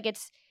 It's just like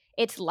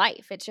it's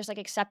life. It's just like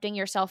accepting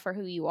yourself for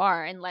who you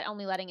are and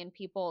only letting in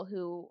people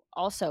who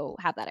also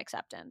have that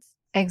acceptance.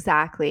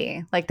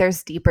 Exactly. Like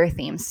there's deeper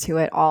themes to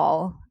it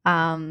all.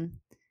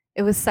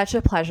 It was such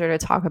a pleasure to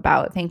talk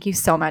about. Thank you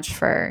so much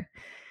for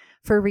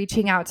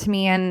reaching out to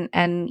me, and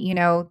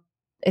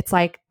it's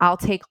like I'll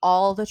take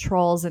all the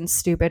trolls and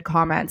stupid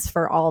comments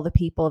for all the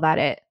people that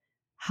it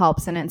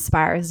helps and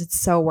inspires. It's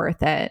so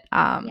worth it.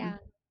 Yeah.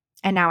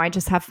 And now I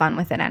just have fun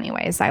with it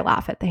anyways. I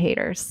laugh at the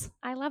haters.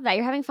 I love that.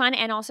 You're having fun,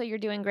 and also you're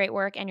doing great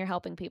work and you're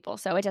helping people.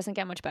 So it doesn't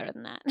get much better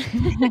than that.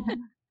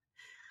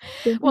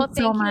 Well,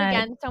 thank you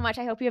again so much.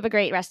 I hope you have a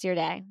great rest of your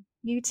day.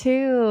 You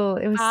too.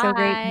 It was so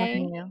great Bye.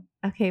 having you.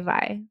 Okay,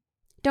 bye.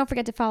 Don't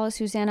forget to follow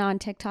Susanna on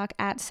TikTok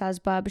at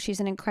Suzzbub. She's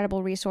an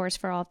incredible resource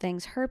for all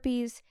things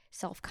herpes,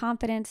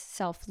 self-confidence,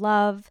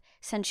 self-love,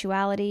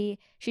 sensuality.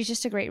 She's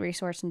just a great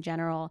resource in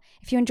general.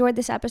 If you enjoyed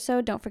this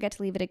episode, don't forget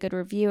to leave it a good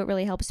review. It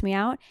really helps me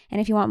out. And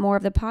if you want more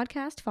of the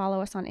podcast,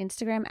 follow us on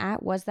Instagram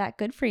at Was That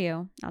Good For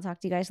You. I'll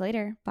talk to you guys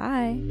later.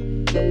 Bye.